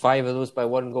lost 5 of those by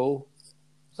 1 goal.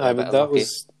 So Aye, a bit but unlucky.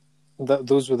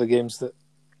 those were the games that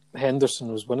Henderson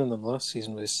was winning them last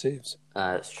season with his saves.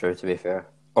 That's true, to be fair.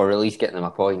 Or at least getting them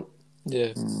a point.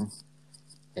 Yeah.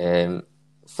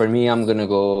 For me, I'm going to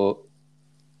go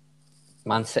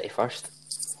Man City first.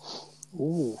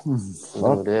 Ooh. I'm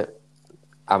going to do it.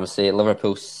 I'm going to say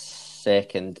Liverpool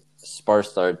second,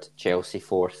 Spurs third, Chelsea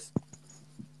fourth.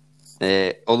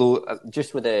 Although,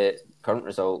 just with the current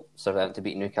result, Southampton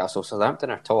beat Newcastle,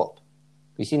 Southampton are top.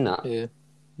 Have you seen that? Yeah.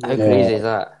 How crazy is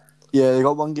that? Yeah, they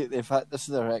got one game. They've had this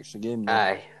is their extra game. Now.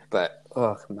 Aye, but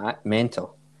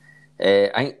mental.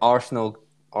 I think Arsenal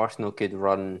could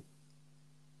run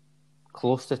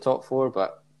close to top 4,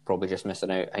 but probably just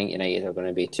missing out. I think United are going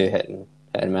to be too hit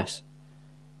and miss.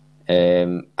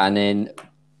 And then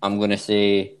I'm going to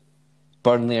say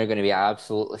Burnley are going to be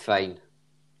absolutely fine.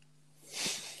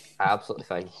 Absolutely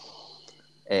fine.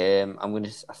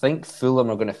 I think Fulham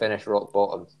are going to finish rock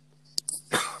bottom.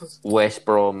 West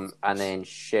Brom and then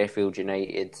Sheffield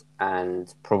United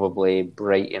and probably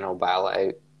Brighton will battle it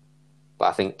out. But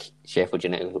I think Sheffield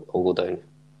United will go down.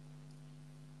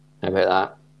 How about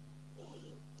that?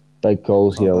 Big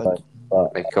calls here. Not bad. Like,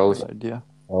 but Big calls. Good idea.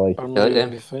 I like it. Burnley You like will them?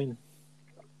 be fine.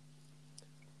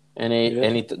 Any Yeah.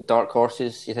 any dark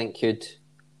horses you think could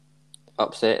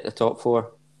upset the top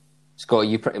four? Scott,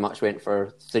 you pretty much went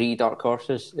for 3 dark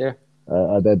horses there.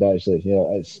 I did actually. You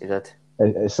know, You did.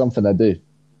 it's something I do.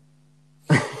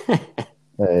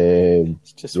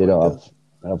 It's just You know, what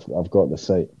it is. I've got the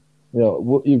sight. You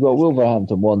know, you've got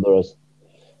Wolverhampton Wanderers.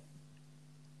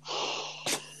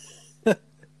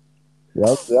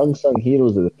 The unsung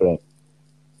heroes of the Prem.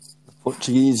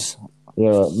 Portuguese. You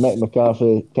know, Mick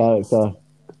McCarthy character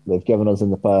they've given us in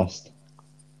the past.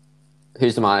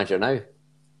 Who's the manager now?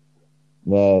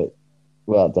 Well,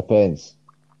 it depends.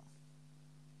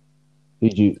 Who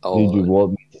do you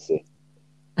want me to say?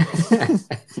 I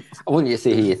want you to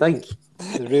say who you think.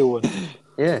 The real one.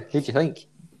 Yeah, who do you think?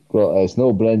 Well, it's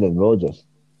no Brendan Rodgers.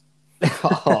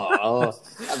 Oh,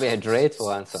 that'd be a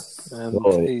dreadful answer.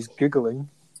 Right. He's Googling.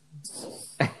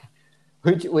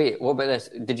 Wait, what about this?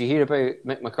 Did you hear about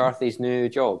Mick McCarthy's new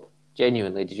job?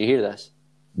 Genuinely, did you hear this?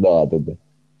 No, I didn't.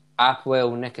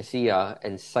 Apwell Nicosia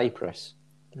in Cyprus.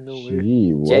 No way.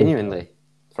 Gee, what? Genuinely,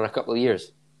 for a couple of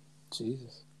years.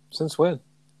 Jesus. Since when?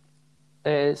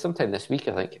 Sometime this week,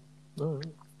 I think. Oh, right.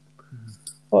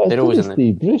 Oh, They're always it's in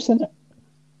Steve Bruce, isn't it?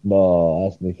 No,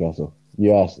 that's Newcastle.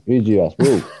 You asked. Who did you ask?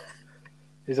 Whoa.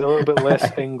 He's a little bit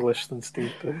less English than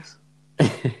Steve Bruce.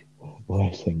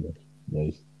 West English.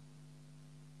 Nice.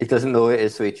 He doesn't know it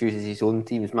is, so he chooses his own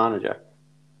team's manager.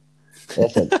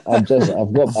 Listen, I've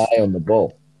got my eye on the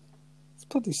ball. It's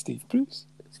bloody Steve Bruce.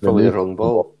 It's probably the wrong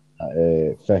ball.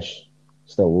 Fish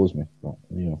still owes me, but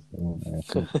you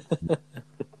know.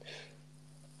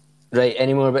 Right,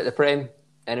 any more about the Prem?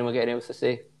 Anyone got anything else to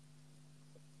say?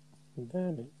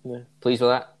 No. Pleased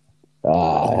with that?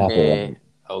 Happy with it.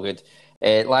 All good.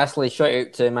 Lastly, shout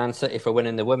out to Man City for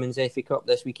winning the Women's FA Cup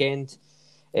this weekend.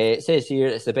 It says here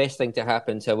it's the best thing to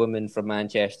happen to a woman from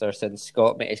Manchester since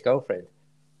Scott met his girlfriend.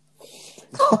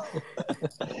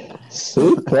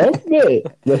 So quick, mate.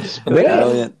 That's great.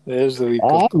 Brilliant. There's the week.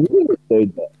 I really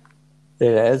enjoyed that.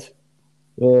 There it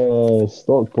is.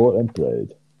 Stockport and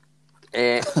proud.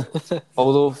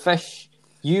 Although, Fish,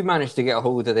 you managed to get a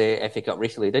hold of the FA Cup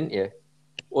recently, didn't you?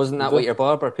 Wasn't that what your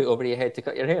barber put over your head to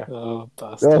cut your hair? Oh,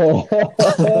 bastard.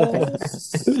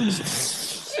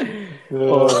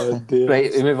 Oh, dear.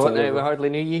 Right, we move on now. Terrible. We hardly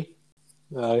knew you.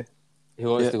 Aye. Who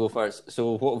wants Yeah. to go first?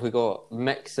 So, what have we got?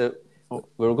 Mix it. We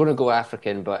were going to go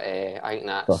African, but I think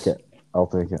that's. Fuck it. I'll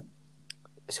take it.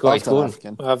 Scotty's After going.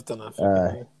 African. I've done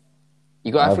Africa.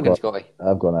 You got I've African, got- Scotty?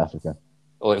 I've gone African.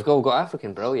 Oh, we've all got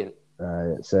African. Brilliant.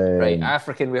 It's Right,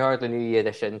 African, we hardly knew you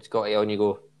edition. Scotty, on you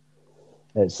go.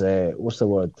 It's what's the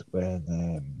word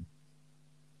when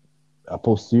a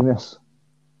posthumous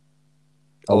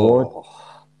award. Oh,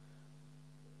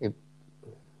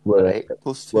 We're, right.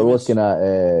 we're looking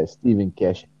at Stephen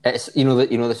Kesh. It's you know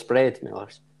the spread,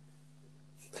 Millers.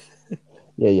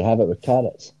 Yeah, you have it with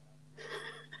carrots.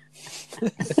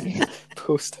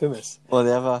 Posthumous. Oh,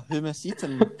 they have a hummus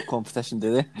eating competition,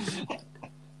 do they?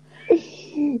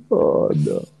 Oh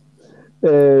no.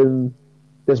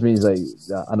 This means like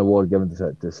an award given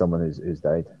to someone who's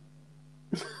died.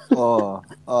 Oh,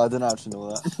 I didn't actually know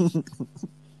that.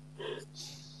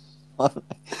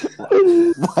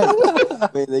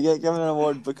 Wait, they get given an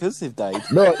award because they've died.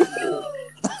 No.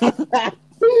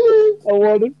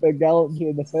 Awarded for gallantry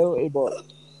in the penalty box.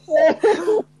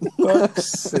 Fuck's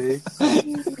sake.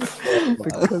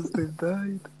 Because they've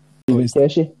died. Stephen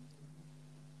Keshi?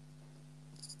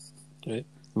 Right.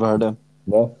 Ever heard of him?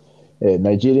 No.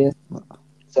 Nigerian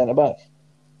centre back.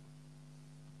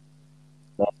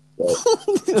 No.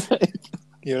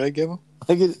 You right, Gable?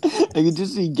 I could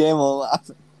just see Gamble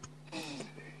laughing.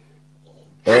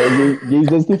 You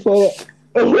just for it.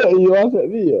 You laugh at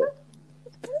me. Or?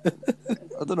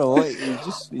 I don't know what he's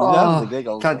having the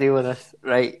giggles. Can't deal with this.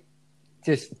 Right,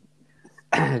 just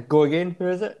go again. Who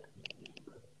is it?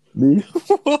 Me?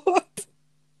 What?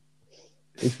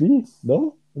 It's me?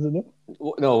 No? Is it no?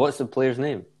 No, what's the player's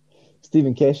name?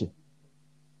 Stephen Keshi.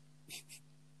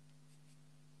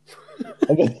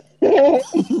 Have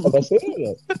I said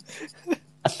it right?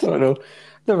 I don't know.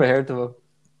 Never heard of him.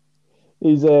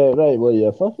 He's right. Well,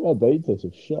 you're fucking about to,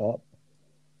 so shut up.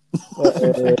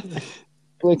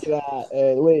 Looking at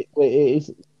late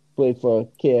 80s, played for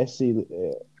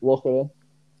KSC Lokeren,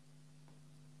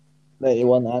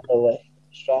 91 Anderlecht,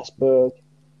 Strasbourg,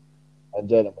 and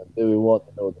gentlemen, do we want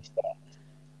to know the stats?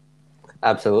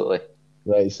 Absolutely.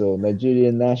 Right, so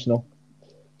Nigerian national,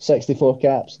 64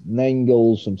 caps, 9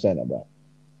 goals from centre back.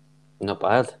 Not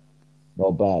bad.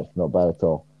 Not bad at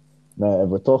all. Now, if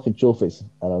we're talking trophies,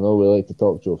 and I know we like to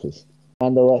talk trophies,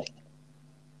 Anderlecht,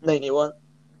 91,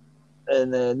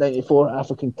 and 94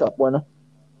 African Cup winner,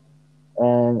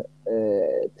 and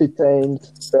 2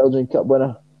 times Belgian Cup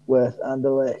winner with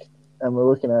Anderlecht, and we're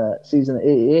looking at season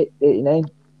 88, 89,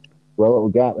 well, little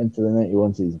gap into the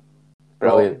 91 season.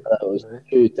 Brilliant. That was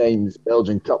 2 times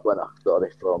Belgian Cup winner, from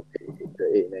 88 to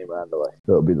 89 with Anderlecht.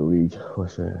 That'll be the league.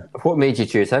 What made you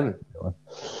choose him?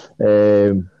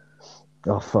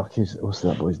 Oh fuck! What's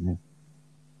that boy's name?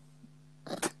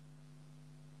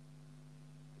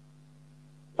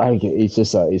 I think he's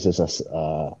just part of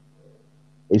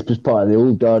the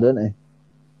old guard, isn't he?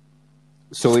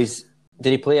 So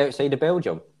did he play outside of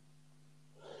Belgium?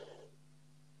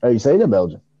 Outside of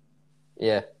Belgium?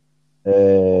 Yeah.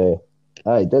 He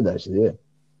did actually. Yeah,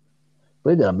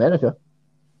 played in America.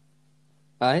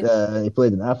 Aye. He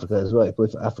played in Africa as well. He played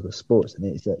for Africa Sports in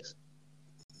 '86.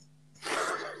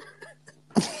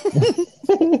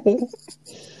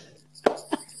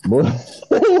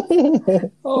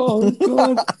 Oh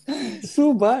God,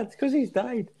 so bad because he's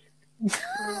died.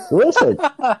 Listen, Is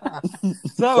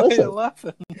that why you're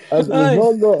laughing? we've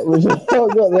not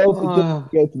got the opportunity to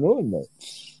get to know him, mate.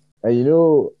 And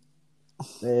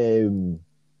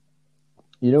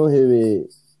you know who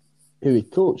he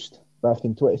coached back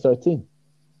in 2013?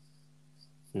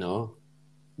 No.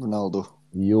 Ronaldo.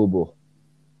 Yobo.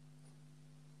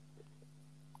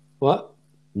 What?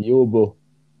 Yobo.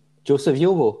 Joseph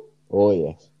Yobo. Oh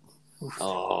yes.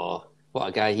 Oh, what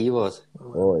a guy he was.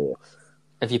 Oh yes.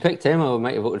 If you picked him, I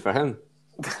might have voted for him.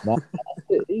 Nah,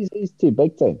 he's too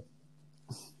big time.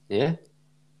 Yeah.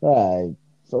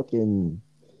 Fucking.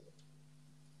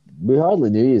 We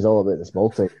hardly knew he was all about the small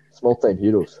time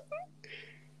heroes.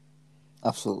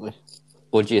 Absolutely.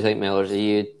 What do you think, Mellors?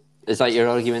 Is that your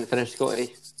argument finished,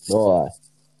 Scotty? Oh,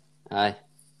 Aye.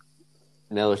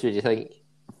 Mellors, what do you think?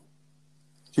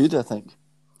 Who do I think?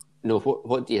 No,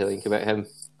 what do you think about him?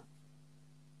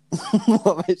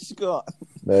 What about Scott?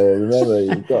 remember,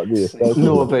 you've got to do the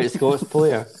No, about Scott's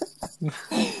player.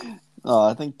 Oh,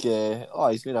 I think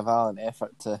he's made a valiant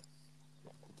effort to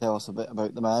tell us a bit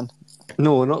about the man.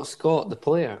 No, not Scott, the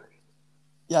player.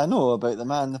 Yeah, I know about the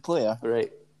man, the player.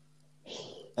 Right.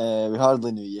 We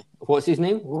hardly knew you. What's his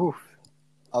name? Oof.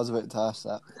 I was about to ask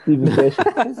that. Stephen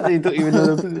Keshe. They don't even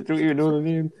know the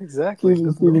name. Exactly.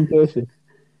 Stephen Keshe.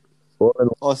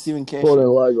 Stephen Keshe. Born in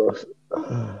Lagos.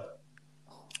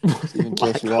 Stephen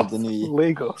Keshe, we hardly knew you.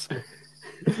 Lagos.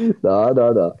 Nah.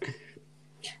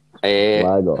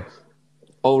 Lagos.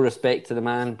 All respect to the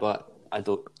man, but I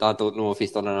don't know if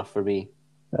he's done enough for me.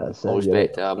 That's All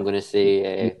respect to him. I'm going to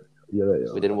say you're right.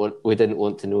 we didn't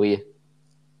want to know you.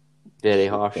 Very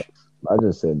harsh.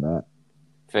 Imagine saying that.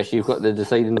 Fish, you've got the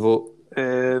deciding vote.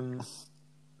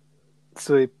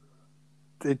 So he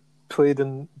played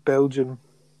in Belgium.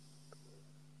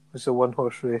 It's a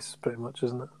one-horse race, pretty much,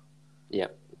 isn't it? Yeah.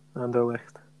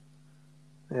 Anderlecht.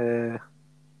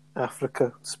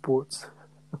 Africa sports.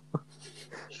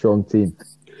 Strong team,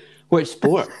 Which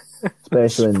sport?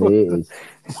 especially in the 80s.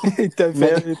 He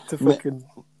diverted to fucking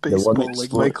baseball one like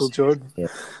sports. Michael Jordan. Yeah.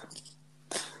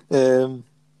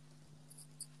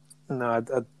 No,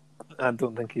 I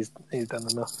don't think he's done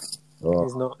enough. Oh,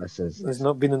 He's not. this is He's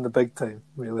not been in the big time,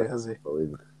 really, has he?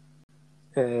 unbelievable.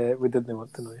 We didn't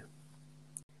want to know you.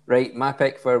 Right, my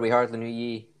pick for We Hardly Knew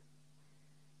Ye,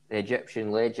 the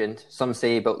Egyptian legend. Some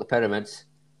say about the pyramids.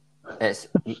 It's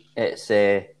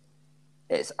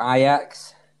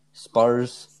Ajax,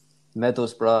 Spurs,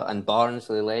 Middlesbrough, and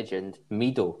Barnsley legend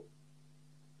Mido.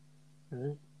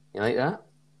 Mhm. You like that?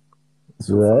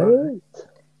 Right.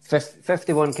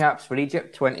 51 caps for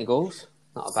Egypt, 20 goals.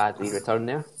 Not a bad wee return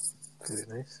there. Very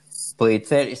nice. Played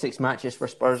 36 matches for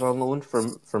Spurs on loan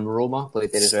from Roma.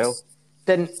 Played there as well.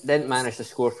 Didn't manage to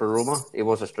score for Roma. He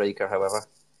was a striker, however.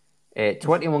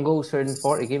 21 goals in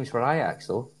 40 games for Ajax,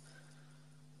 though.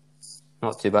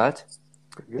 Not too bad.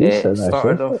 Decent,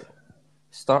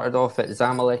 Started off at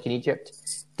Zamalek in Egypt.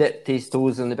 Dipped his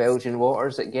toes in the Belgian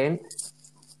waters at Ghent.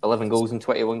 11 goals in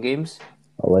 21 games.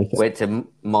 I like it. Went to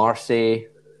Marseille,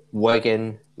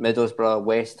 Wigan, Middlesbrough,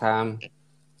 West Ham,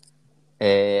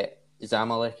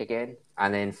 Zamalek again,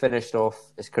 and then finished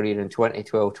off his career in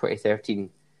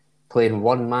 2012-2013, playing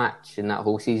one match in that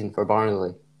whole season for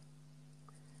Barnsley.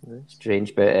 Nice.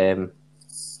 Strange, but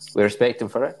We respect him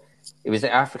for it. He was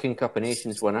the African Cup of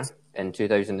Nations winner in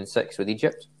 2006 with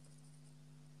Egypt.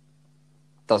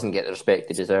 Doesn't get the respect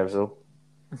he deserves, though.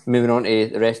 Moving on to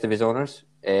the rest of his honours.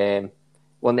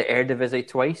 Won the Eredivisie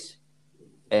twice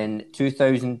in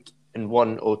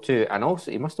 2001-02, and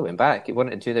also he must have went back. He won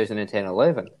it in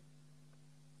 2010-11.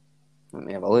 Let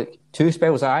me have a look. 2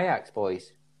 spells at Ajax,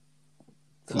 boys.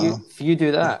 Few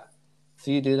do that.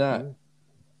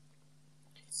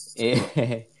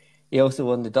 He also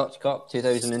won the Dutch Cup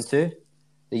 2002,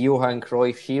 the Johan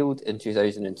Cruyff Shield in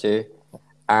 2002,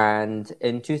 and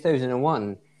in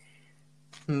 2001,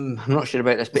 I'm not sure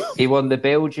about this, but he won the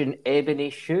Belgian Ebony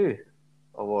Shoe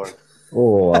Award.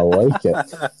 Oh, I like it.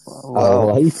 I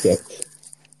like it.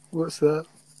 What's that?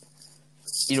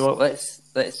 You know what?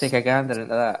 Let's take a gander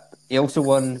into that. He also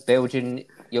won Belgian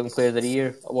Young Player of the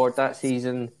Year award that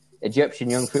season, Egyptian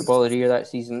Young Footballer of the Year that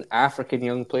season, African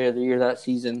Young Player of the Year that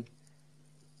season.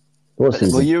 What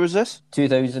season? What year was this?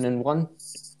 2001.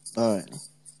 All right.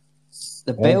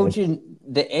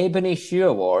 The Ebony Shoe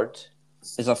Award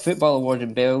is a football award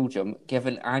in Belgium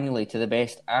given annually to the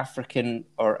best African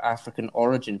or African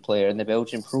origin player in the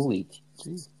Belgian Pro League.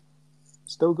 Jeez.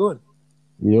 Still going.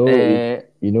 You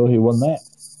know who won that?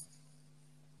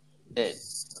 It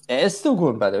is still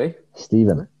going, by the way.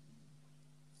 Stephen.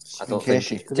 I don't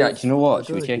think. Do you know what?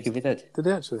 Should we check if he did? Did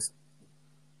he actually?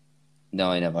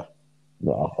 No, he never.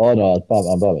 No. Oh no, I'm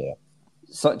about it.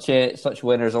 Such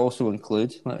winners also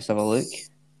include. Let's have a look.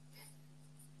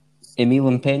 Emil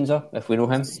Mpenza, if we know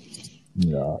him.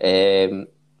 No.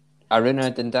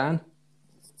 Aruna Dindan,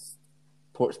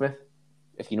 Portsmouth,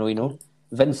 if you know, you know.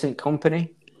 Vincent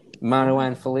Kompany,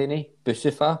 Marouane Fellaini,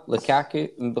 Boussoufa, Lukaku,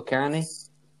 Mbokani,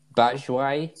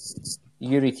 Batshuayi,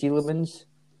 Yuri Tielemans,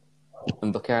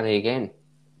 and Mbokani again.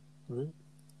 Mm.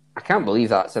 I can't believe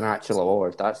that's an actual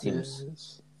award. That seems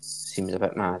a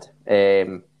bit mad.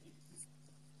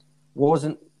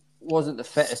 Wasn't the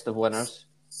fittest of winners.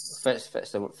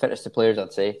 Fittest of players,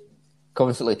 I'd say.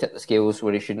 Constantly tipped the scales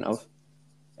where he shouldn't have.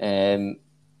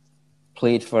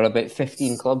 Played for about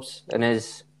 15 clubs in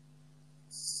his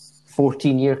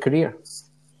 14-year career.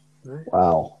 Right.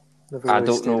 Wow. Never I really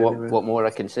don't know stayed what more I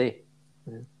can say.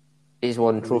 Yeah. He's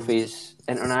won trophies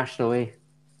internationally,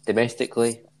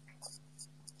 domestically,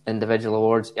 individual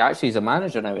awards. Actually, he's a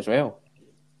manager now as well.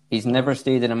 He's never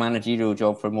stayed in a managerial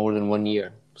job for more than 1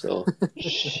 year. So,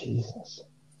 Jesus.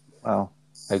 Wow.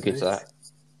 how good's that?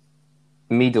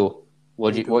 Mido,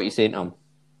 what you saying to him?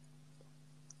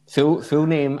 Full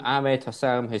name Ahmed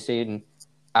Hassam Hussein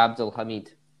Abdul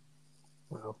Hamid.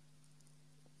 Wow.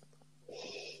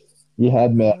 You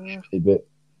had me actually, but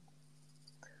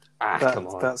Come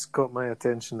on. That's got my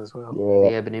attention as well. The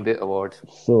yeah, Ebony Boot Award.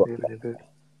 so Ebony Boot.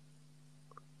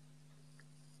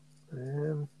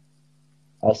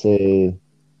 I say.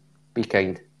 Be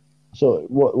kind. So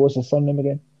what's his surname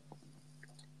again?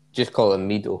 Just call him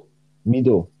Mido.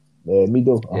 Mido.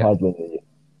 Mido. I Yeah. hardly knew you.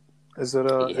 Is there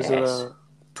a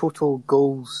total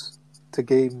goals to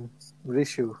game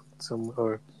ratio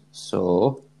or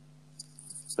So,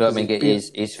 let me get his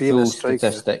being a full striker.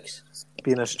 statistics.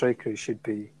 being a striker? He should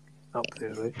be up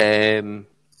there, right?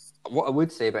 What I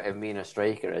would say about him being a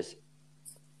striker is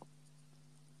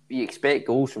you expect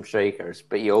goals from strikers,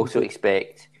 but you also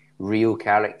expect real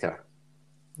character.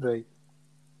 Right.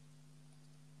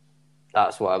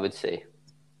 That's what I would say.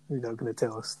 You're not going to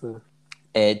tell us the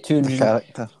 200,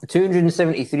 Character.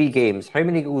 273 games. How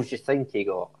many goals do you think he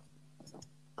got?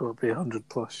 got to be 100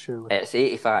 plus, surely. It's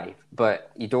 85,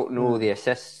 but you don't know the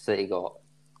assists that he got.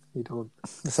 You don't.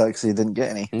 This actually didn't get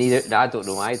any. Neither I don't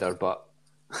know either, but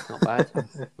not bad.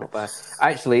 Not bad.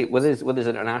 Actually, with his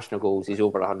international goals, he's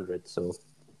over 100. So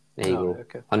there you go,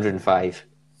 Okay. 105.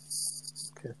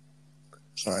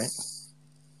 Sorry.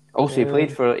 Also, he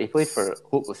played for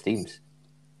hopeless teams.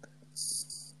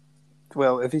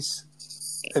 Well, if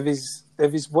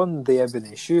he's won the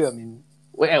Ebony Shoe, I mean,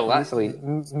 Well, actually,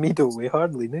 Mido, we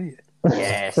hardly knew you.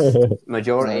 yes,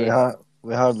 majority.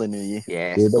 We hardly knew you.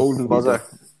 Yes, Good. golden buzzer.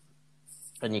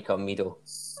 And you come, Mido.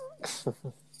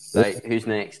 Right, who's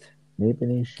next?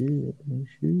 Ebony shoe.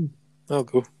 I'll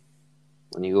go.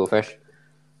 When you go, Fish.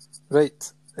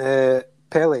 Right.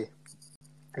 Pele.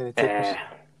 Any takers?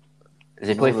 Does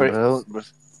he play for?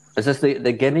 Is this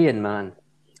the Guinean man?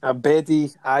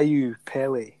 Abedi Ayew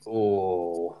Pele.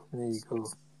 Oh, There you go.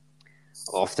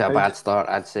 off to a bad start,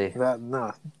 I'd say.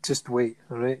 Nah, just wait,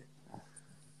 all right?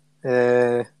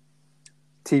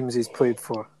 Teams he's played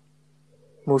for.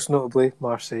 Most notably,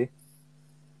 Marseille.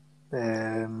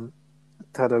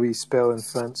 Had a wee spell in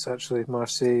France, actually.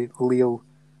 Marseille, Lille,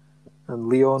 and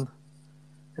Lyon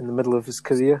in the middle of his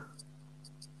career.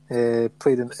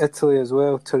 Played in Italy as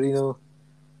well, Torino,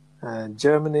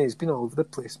 Germany, he's been all over the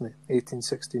place, mate.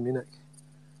 1860 Munich.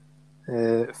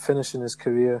 Finishing his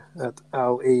career at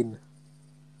Al Ain,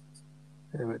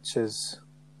 which is...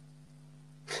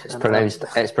 It's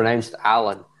pronounced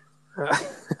Alan.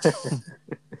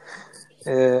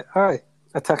 Aye,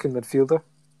 attacking midfielder.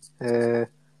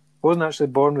 Wasn't actually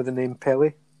born with the name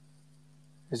Pele.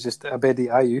 It's just Abedi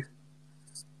Ayew.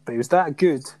 But he was that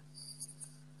good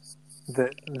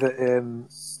that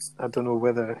I don't know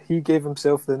whether he gave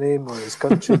himself the name or his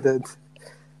country did.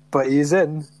 But he's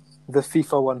in the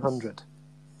FIFA 100,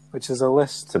 which is a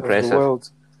list of the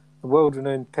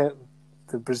world-renowned the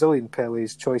Brazilian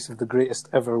Pele's choice of the greatest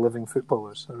ever living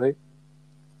footballers. All right,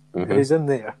 He's in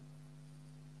there.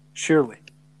 Surely,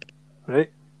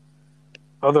 right?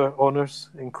 Other honours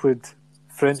include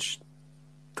French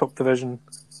top division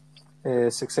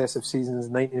successive seasons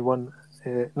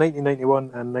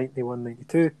 1991 and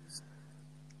 91-92.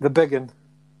 The big one,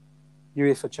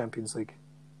 UEFA Champions League,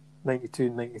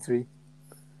 92-93.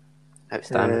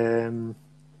 Outstanding.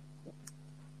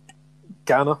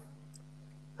 Ghana,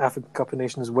 African Cup of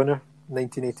Nations winner,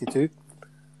 1982.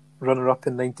 Runner-up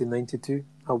in 1992.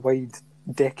 A wide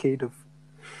decade of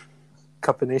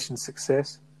Cup of Nations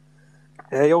success.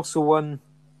 He also won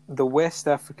the West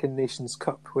African Nations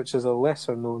Cup, which is a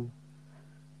lesser-known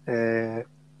I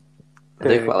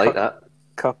do quite like that.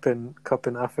 Cup in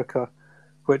Africa,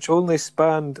 which only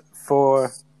spanned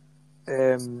for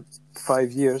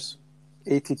 5 years,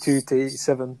 82 to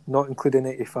 87, not including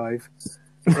 85,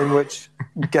 in which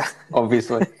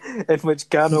obviously in which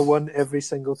Ghana won every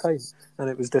single time, and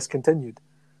it was discontinued.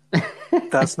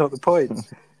 That's not the point.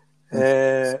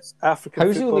 African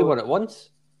How's he only football- won it once?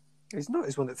 He's not.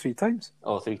 He's won it 3 times.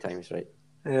 Oh, 3 times, right.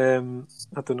 I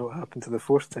don't know what happened to the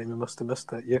 4th time. He must have missed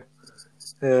that year.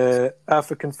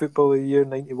 African Football of the Year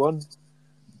 91,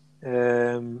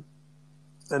 and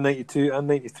 92 and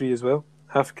 93 as well.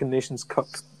 African Nations Cup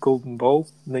Golden Ball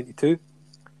 92.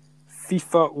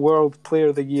 FIFA World Player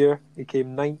of the Year. He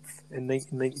came 9th in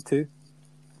 1992.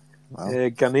 Wow.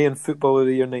 Ghanaian Football of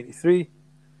the Year 93.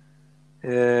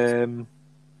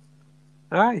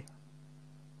 Aye.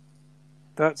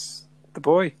 That's the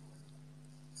boy.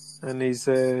 And he's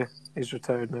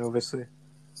retired now, obviously.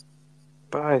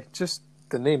 But aye, just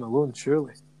the name alone,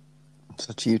 surely. It's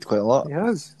achieved quite a lot. He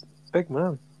has. Big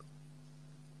man.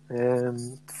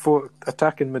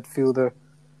 Attacking midfielder,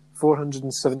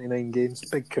 479 games,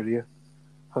 big career,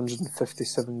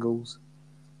 157 goals,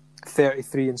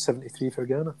 33 and 73 for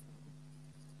Ghana.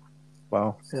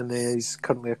 Wow. And he's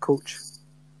currently a coach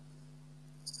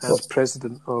and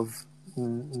president of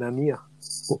Namia.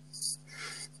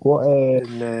 What?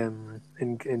 In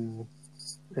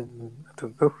I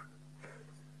don't know.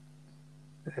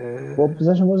 What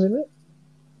position was he in?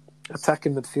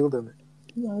 Attacking midfielder, mate.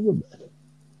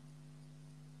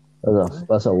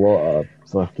 That's a lot of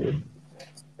fucking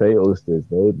titles to his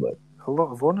name, like. A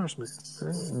lot of honours, mate.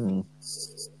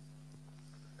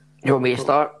 You want me to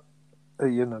start?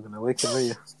 You're not going to like it, are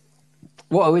you?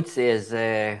 What I would say is,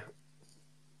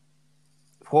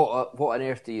 what on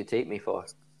earth do you take me for?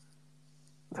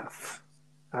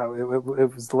 It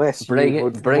was less.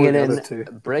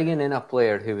 Bringing in a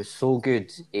player who was so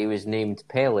good, he was named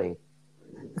Pele,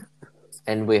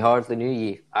 and we hardly knew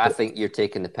you. I think you're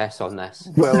taking the piss on this.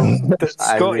 Well,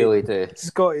 I really do.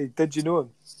 Scotty, did you know him?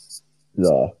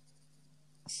 No.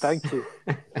 Thank you.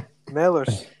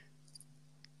 Mellors,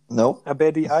 No.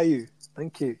 Abedi Ayew.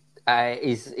 Thank you.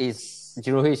 He's. Do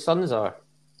you know who his sons are?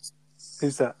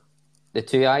 Who's that? The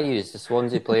 2 Ayews, the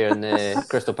Swansea player and the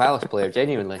Crystal Palace player.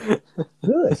 Genuinely,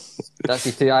 Really? that's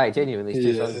his 2 Genuinely,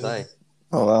 his 2 sons. Aye.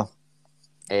 Oh, wow.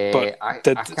 But I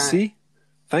can't. see?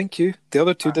 Thank you. The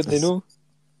other 2 didn't they know?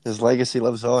 His legacy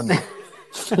lives on.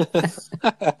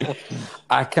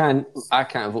 I can't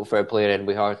vote for a player in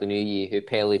We Hardly Knew You who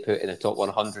Pele put in the top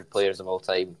 100 players of all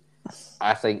time.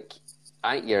 I think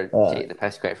you're taking the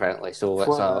piss, quite frankly. So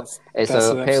it's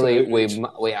a Pele.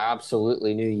 We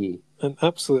absolutely knew you. An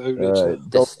absolute outrage.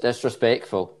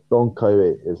 Disrespectful. Don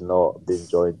Cowie is not being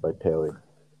joined by Pele.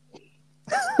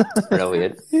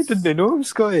 Brilliant. You didn't know him,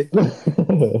 Scotty.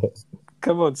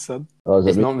 Come on, son. Oh, is it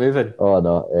It's me? not moving. Oh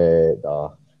no,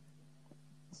 no.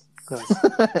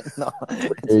 No.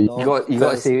 You got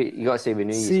to say we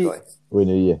knew you, Scotty. We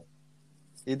knew you.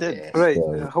 He did. Right,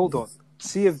 Yeah. hold on.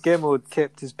 See if Gemo had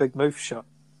kept his big mouth shut,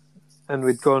 and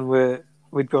we'd gone with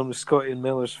Scotty and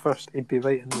Mellors first. He'd be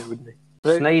right in there, wouldn't he?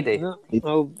 Right. Snidey.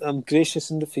 No, I'm gracious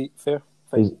in defeat. Fair.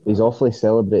 Fine. He's awfully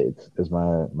celebrated as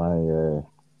my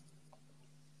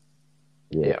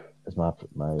Yeah. as my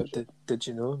But did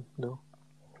you know him? No.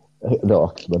 no,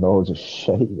 'cause my knowledge is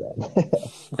shite, man.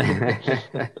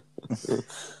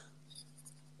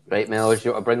 Right, Mellors,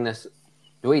 you want to bring this?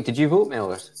 Wait, did you vote,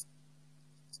 Mellors?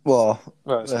 Well,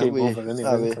 It's game over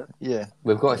anyway, isn't it? yeah.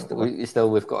 We've got to,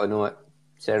 we've got to know it.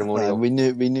 Ceremonial. We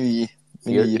knew you.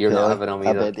 You're not having them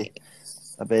either.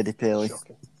 A Betty Pelly.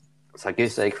 Shocking. It's a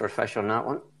goose egg for fish on that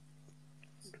one.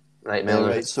 Right, Yeah, Mellors.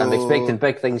 right, so- I'm expecting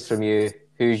big things from you.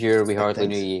 Who's your We Hardly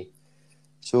things. Knew Ye?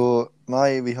 So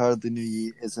my We Hardly Knew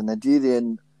Ye is a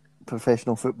Nigerian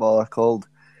professional footballer called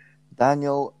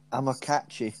Daniel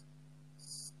Amokachi.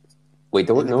 We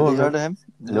don't know Anybody him. heard of him?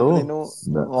 No. Nobody know?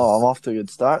 No. Oh, I'm off to a good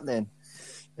start then.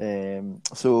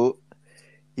 So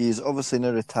he's obviously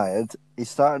now retired. He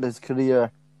started his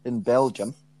career in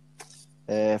Belgium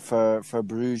for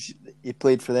Bruges. He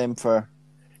played for them for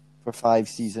 5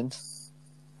 seasons.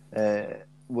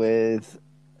 With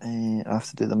I have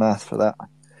to do the math for that.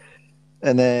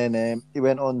 And then he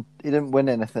went on. He didn't win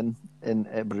anything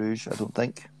at Bruges, I don't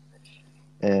think.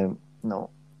 No.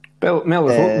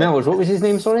 Mellors, what was his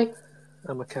name, sorry?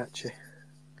 Amokachi.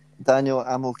 Daniel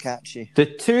Amokachi. The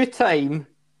 2-time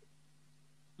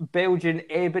Belgian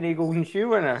Ebony Golden Shoe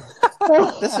winner.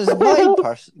 This is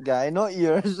my guy, not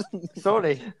yours.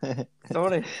 Sorry.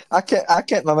 I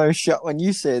kept my mouth shut when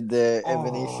you said the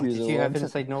Ebony shoes. Did you have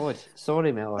inside knowledge?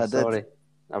 Sorry, Mellors. I did. Sorry.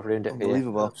 I've ruined it for you.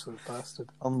 Unbelievable. Absolute bastard.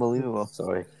 Unbelievable.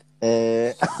 Sorry.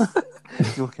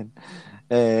 Joking.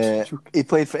 He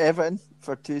played for Everton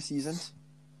for 2 seasons.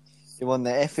 He won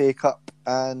the FA Cup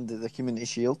and the Community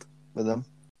Shield with them.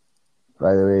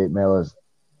 By the way, Mellors,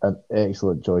 an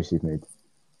excellent choice you've made.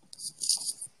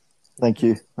 Thank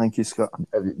you, Scott.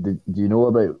 Do you know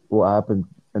about what happened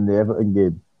in the Everton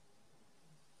game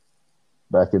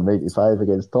back in '95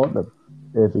 against Tottenham?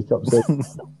 The FA Cup set.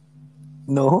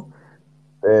 No.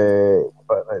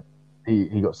 But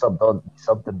he got subbed on. He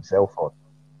subbed himself on.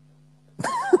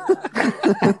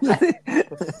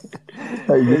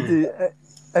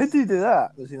 How do you do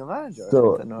that? Was he the manager?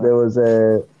 So there was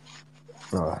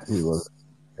he was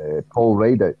Paul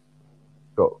Rideout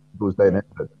goes down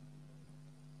into it,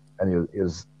 and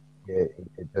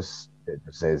it just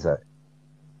says that.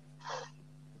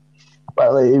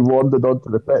 But like, he wandered onto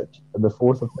the pitch, and the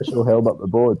 4th official held up the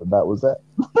board, and that was it.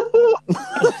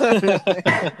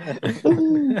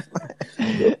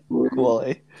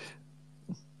 Quality.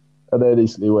 And then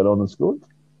he went on and scored.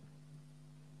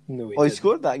 No, He didn't.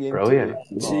 scored that game. Brilliant.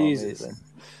 Too. Jesus. Amazing.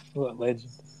 What a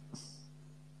legend.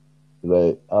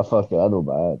 Right, I know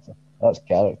my answer. That's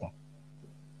character.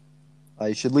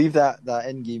 I should leave that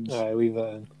in games. Alright, leave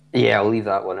that in. Yeah, I'll leave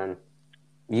that one in.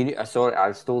 Sorry,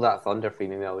 I stole that thunder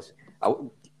from you, Mellors.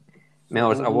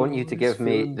 Mellors, I want you to give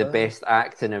me the best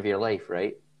acting of your life,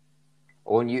 right? I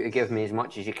want you to give me as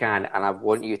much as you can, and I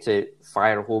want you to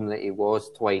fire home that he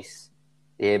was twice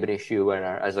the Ebony Shoe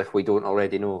winner, as if we don't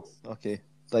already know. Okay.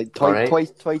 Like Alright.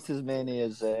 twice as many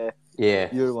as Yeah,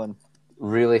 your one.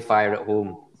 really fire it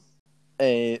home.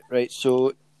 Right,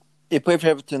 so he played for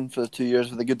Everton for 2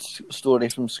 years with a good story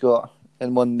from Scott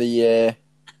and won the.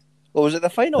 What was it? The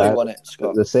final he won it,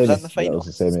 Scott. The semi. Was that in the final? That was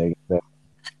the semi against them.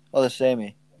 Oh, the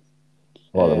semi.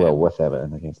 Well, with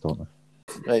Everton against Tottenham.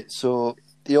 Right, so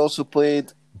he also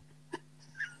played.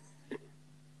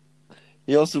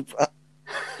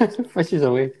 Fishes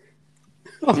away.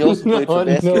 He also played for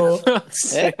Best. No.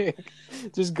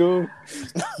 Just go.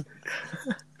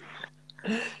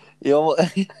 He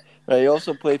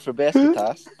also played for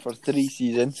Besiktas for 3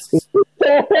 seasons.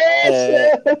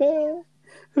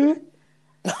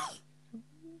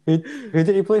 Who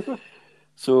did he play for?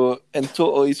 So in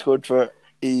total, he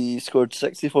scored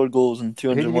 64 goals in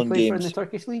Who did he 201 play for in the games.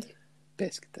 Turkish league?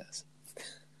 Besiktas.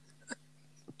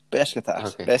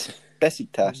 Besiktas. Okay.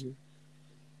 Besiktas.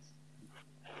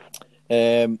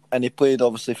 And he played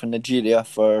obviously for Nigeria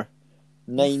for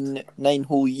nine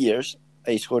whole years.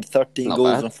 He scored 13 Not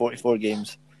goals bad. in 44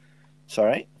 games.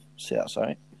 Sorry, say that's all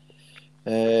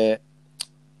right.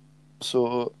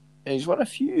 So he's won a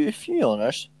few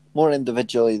honours, more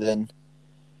individually than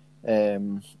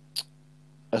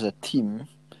as a team.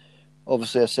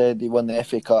 Obviously, I said he won the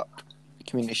FA Cup,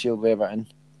 Community Shield with Everton,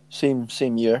 same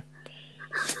year.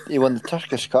 He won the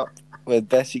Turkish Cup with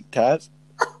Besiktas.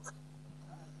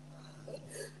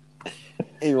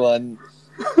 He won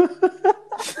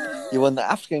the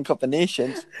African Cup of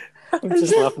Nations. I'm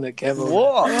just laughing at Kevin.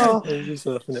 What? I'm just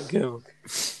laughing at Kevin.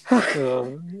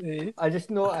 Oh, eh. I just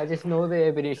know the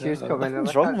Ebony Shoes coming.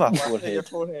 What's wrong with my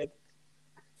forehead?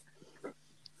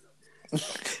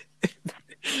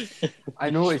 I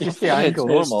know, it's just the It's angle.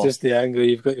 normal. It's just the angle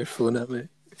you've got your phone at me.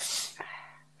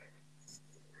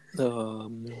 Oh,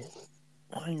 man.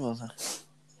 When was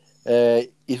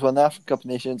it? He's won the African Cup of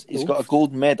Nations. He's got a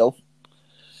gold medal,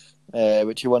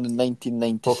 which he won in What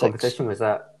 1996. competition was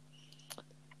that?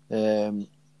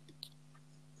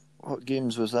 What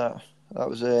games was that? That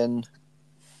was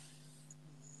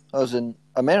in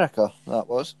America. That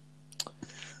was.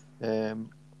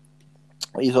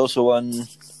 He's also won.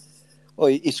 Oh,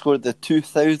 he scored the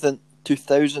 2000th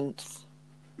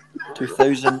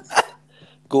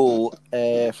goal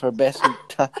for best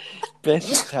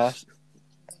task.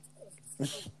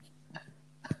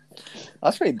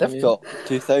 That's very difficult.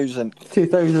 2000.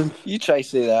 2000. You try to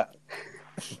say that.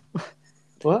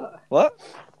 What?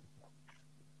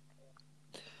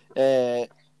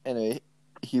 Anyway,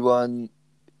 he won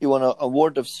an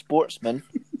award of Sportsman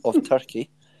of Turkey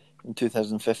in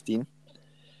 2015.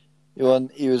 He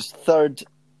was third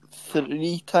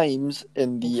 3 times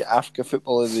in the Africa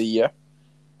Football of the Year.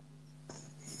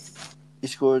 He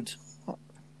scored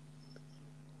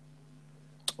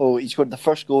the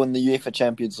first goal in the UEFA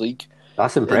Champions League.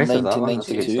 That's impressive. In That one. That's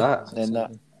a good 1992. start. In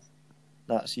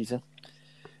that season.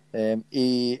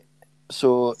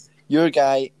 So your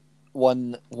guy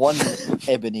won 1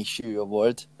 Ebony Shoe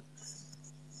award.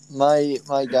 My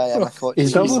guy Amakochi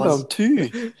He's doubled won them.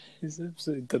 2. He's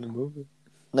absolutely done him over.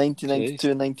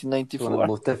 1992 and One of the 1994.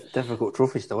 most difficult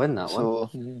trophies to win, that one. So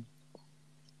Mm.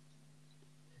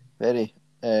 very.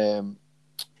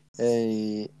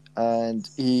 And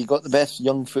he got the best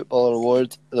young footballer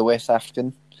award at the West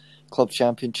African Club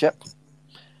Championship.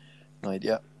 No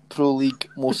idea. Pro League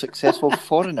most successful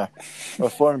foreign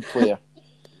player.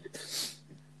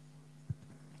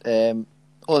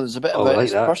 There's a bit Oh, I about like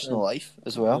his that. personal life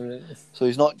as well. Right. So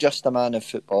he's not just a man of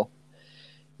football.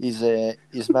 He's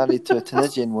married to a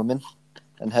Tunisian woman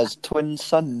and has twin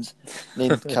sons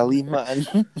named Kalima and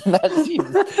Nazim,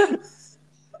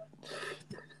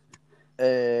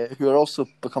 who are also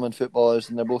becoming footballers,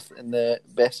 and they're both in the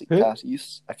Besiktas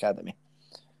Youth Academy.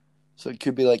 So it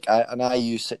could be like an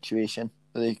IU situation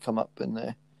where they come up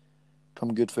and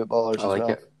become good footballers I as like well.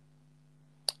 it.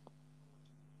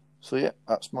 So yeah,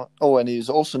 that's my. Oh, and he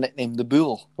was also nicknamed the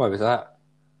Bull. What was that?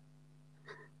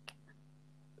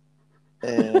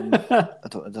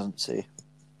 It doesn't say.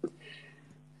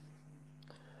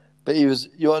 But he was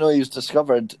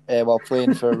discovered while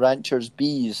playing for Ranchers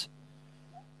Bees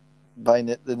by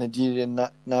the Nigerian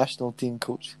national team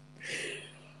coach.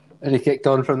 And he kicked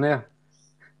on from there.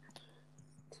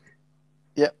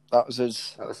 Yep, that was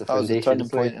his. That was the That was the foundation. turning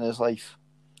point in his life.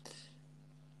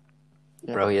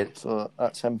 Yeah. Brilliant. So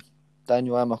that's him,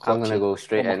 Daniel Amakochi. I'm going to go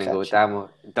straight in and go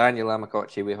Amakochi. Daniel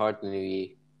Amakochi. We hardly knew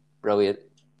you. Brilliant.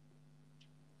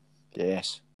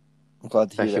 Yes, I'm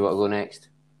glad to Fish, hear you it. want to go next?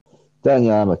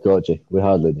 Daniel Amakochi, we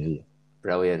hardly knew you.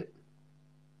 Brilliant.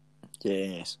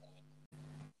 Yes.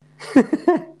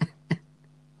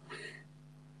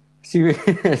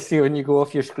 See when you go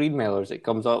off your screen mailers, it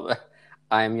comes up with,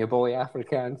 I am your boy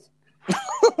Afrikaans.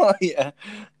 Yeah,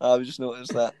 I've just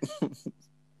noticed that.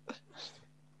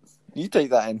 You take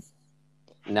that in.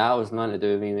 Nah, it was nothing to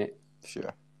do with me, mate.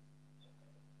 Sure.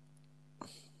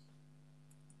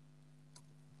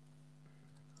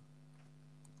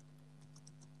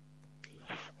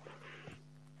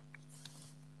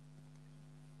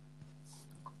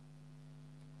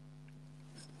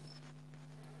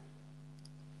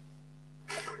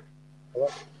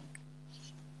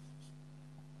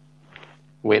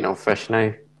 Waiting on Fish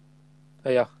now. Oh,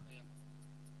 yeah.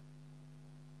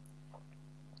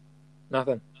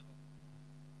 Nothing.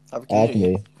 Have a That's key.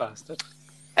 me. Bastard.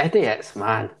 Idiots,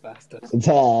 man. Bastard.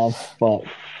 Oh, fuck.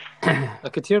 I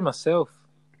could hear myself.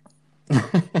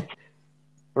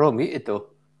 We're all muted though.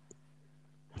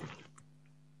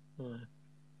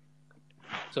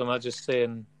 So am I just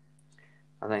saying?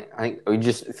 I think we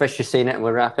just Fish just saying it and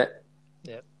we'll wrap it.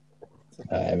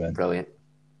 Aye, man. Brilliant.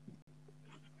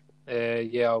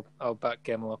 Yeah, I'll back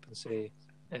Gemmel up and say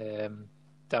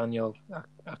Daniel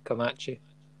Akamachi.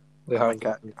 We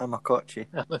Amakochi.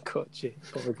 Amakochi.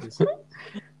 Apologies.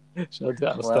 Shall I do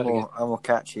that? I'll start again.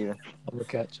 Amakochi then.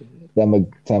 Amakochi.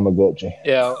 Tamagotchi.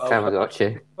 Yeah, Time I I'll got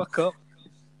you. fuck up.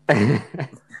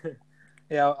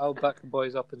 Yeah, I'll back the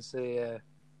boys up and say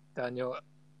Daniel.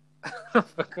 I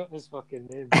forgot his fucking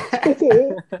name.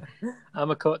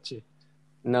 Amakochi.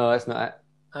 No, that's not it.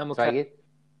 Try Amakochi. again.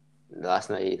 No, that's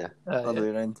not it either. Other way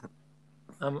around.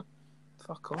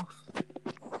 Fuck off.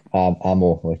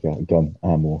 Ammo, like a gun.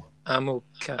 Ammo.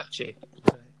 Amokachi.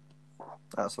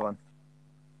 That's the one.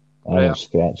 Ammo Right.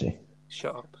 scratchy.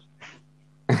 Shut up.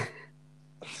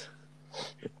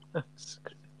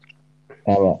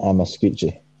 I'm a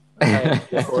screechy.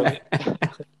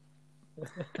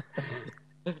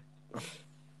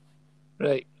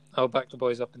 Right, I'll back the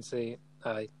boys up and say,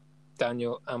 aye,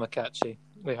 Daniel Amakachi,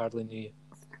 we hardly knew you.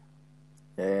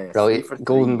 Yeah. Brilliant.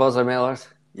 Golden buzzer mailers.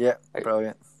 Yeah,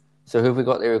 brilliant. So who have we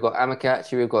got there? We've got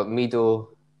Amakachi, we've got Mido,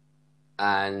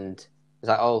 and is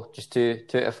that all? Just two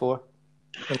out of 4?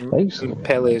 Thanks. And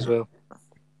Pele as well.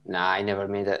 Nah, I never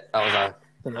made it. That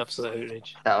An absolute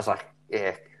outrage. was a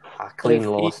clean If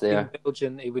loss he'd there. been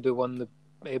Belgian, he would have won the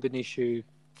Ebony Shoe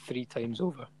 3 times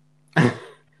over.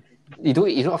 You don't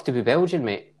have to be Belgian,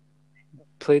 mate.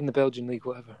 Played in the Belgian league,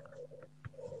 whatever.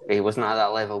 He wasn't at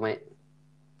that level, mate.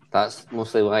 That's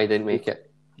mostly why I didn't make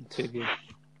it. Too good.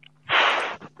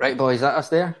 Right, boys, that us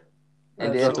there?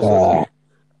 End the That's episode. Ah,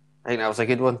 I think that was a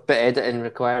good one. Bit of editing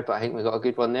required, but I think we got a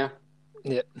good one there.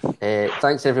 Yeah.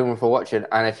 Thanks everyone for watching,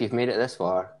 and if you've made it this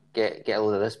far, get a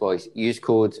load of this, boys. Use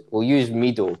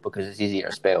Mido because it's easier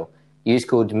to spell. Use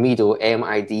code MIDO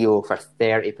MIDO for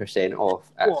 30%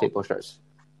 off at Football Shirts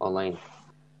Online.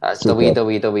 That's Super.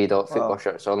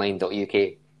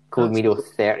 www.footballshirtsonline.uk. Code That's MIDO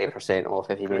 30% off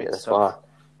if you made Great it this stuff. far.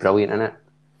 Brilliant, innit?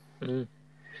 Mm.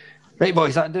 Right,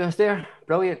 boys, that do us there.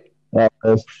 Brilliant. that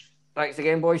is- Thanks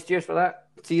again, boys. Cheers for that.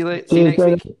 See you next Cheers,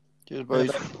 week. Cheers,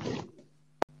 boys.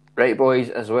 Right, boys,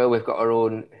 as well, we've got our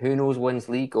own Who Knows Wins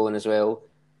League going as well.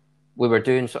 We were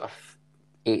doing sort of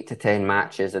 8 to 10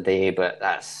 matches a day, but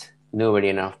that's nowhere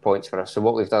near enough points for us. So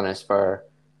what we've done is for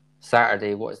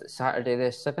Saturday, what is it, Saturday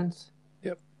the 7th?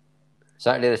 Yep.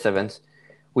 Saturday the 7th,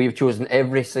 we've chosen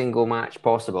every single match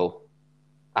possible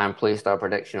and placed our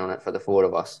prediction on it for the 4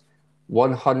 of us.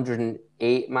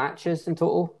 108 matches in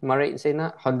total. Am I right in saying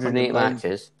that? 108 109.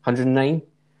 matches. 109?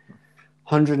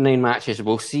 109 matches.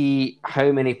 We'll see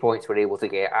how many points we're able to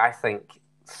get. I think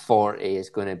 40 is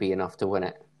going to be enough to win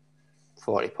it.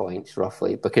 40 points,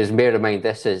 roughly. Because bear in mind,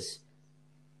 this is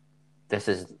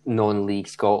non-league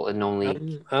Scotland,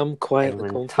 non-league I'm quietly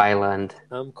England, confident. Thailand.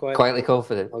 I'm Quietly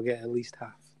confident. I'll get at least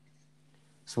half.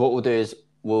 So what we'll do is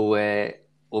we'll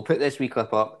put this wee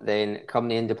clip up, then come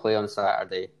the end of play on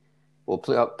Saturday, we'll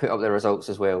put up the results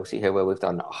as well, see how well we've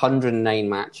done. 109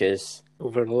 matches,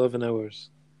 Over 11 hours.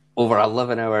 over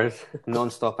 11 hours,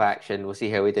 non-stop action. We'll see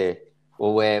how we do.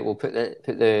 We'll put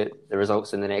the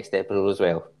results in the next episode as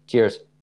well. Cheers.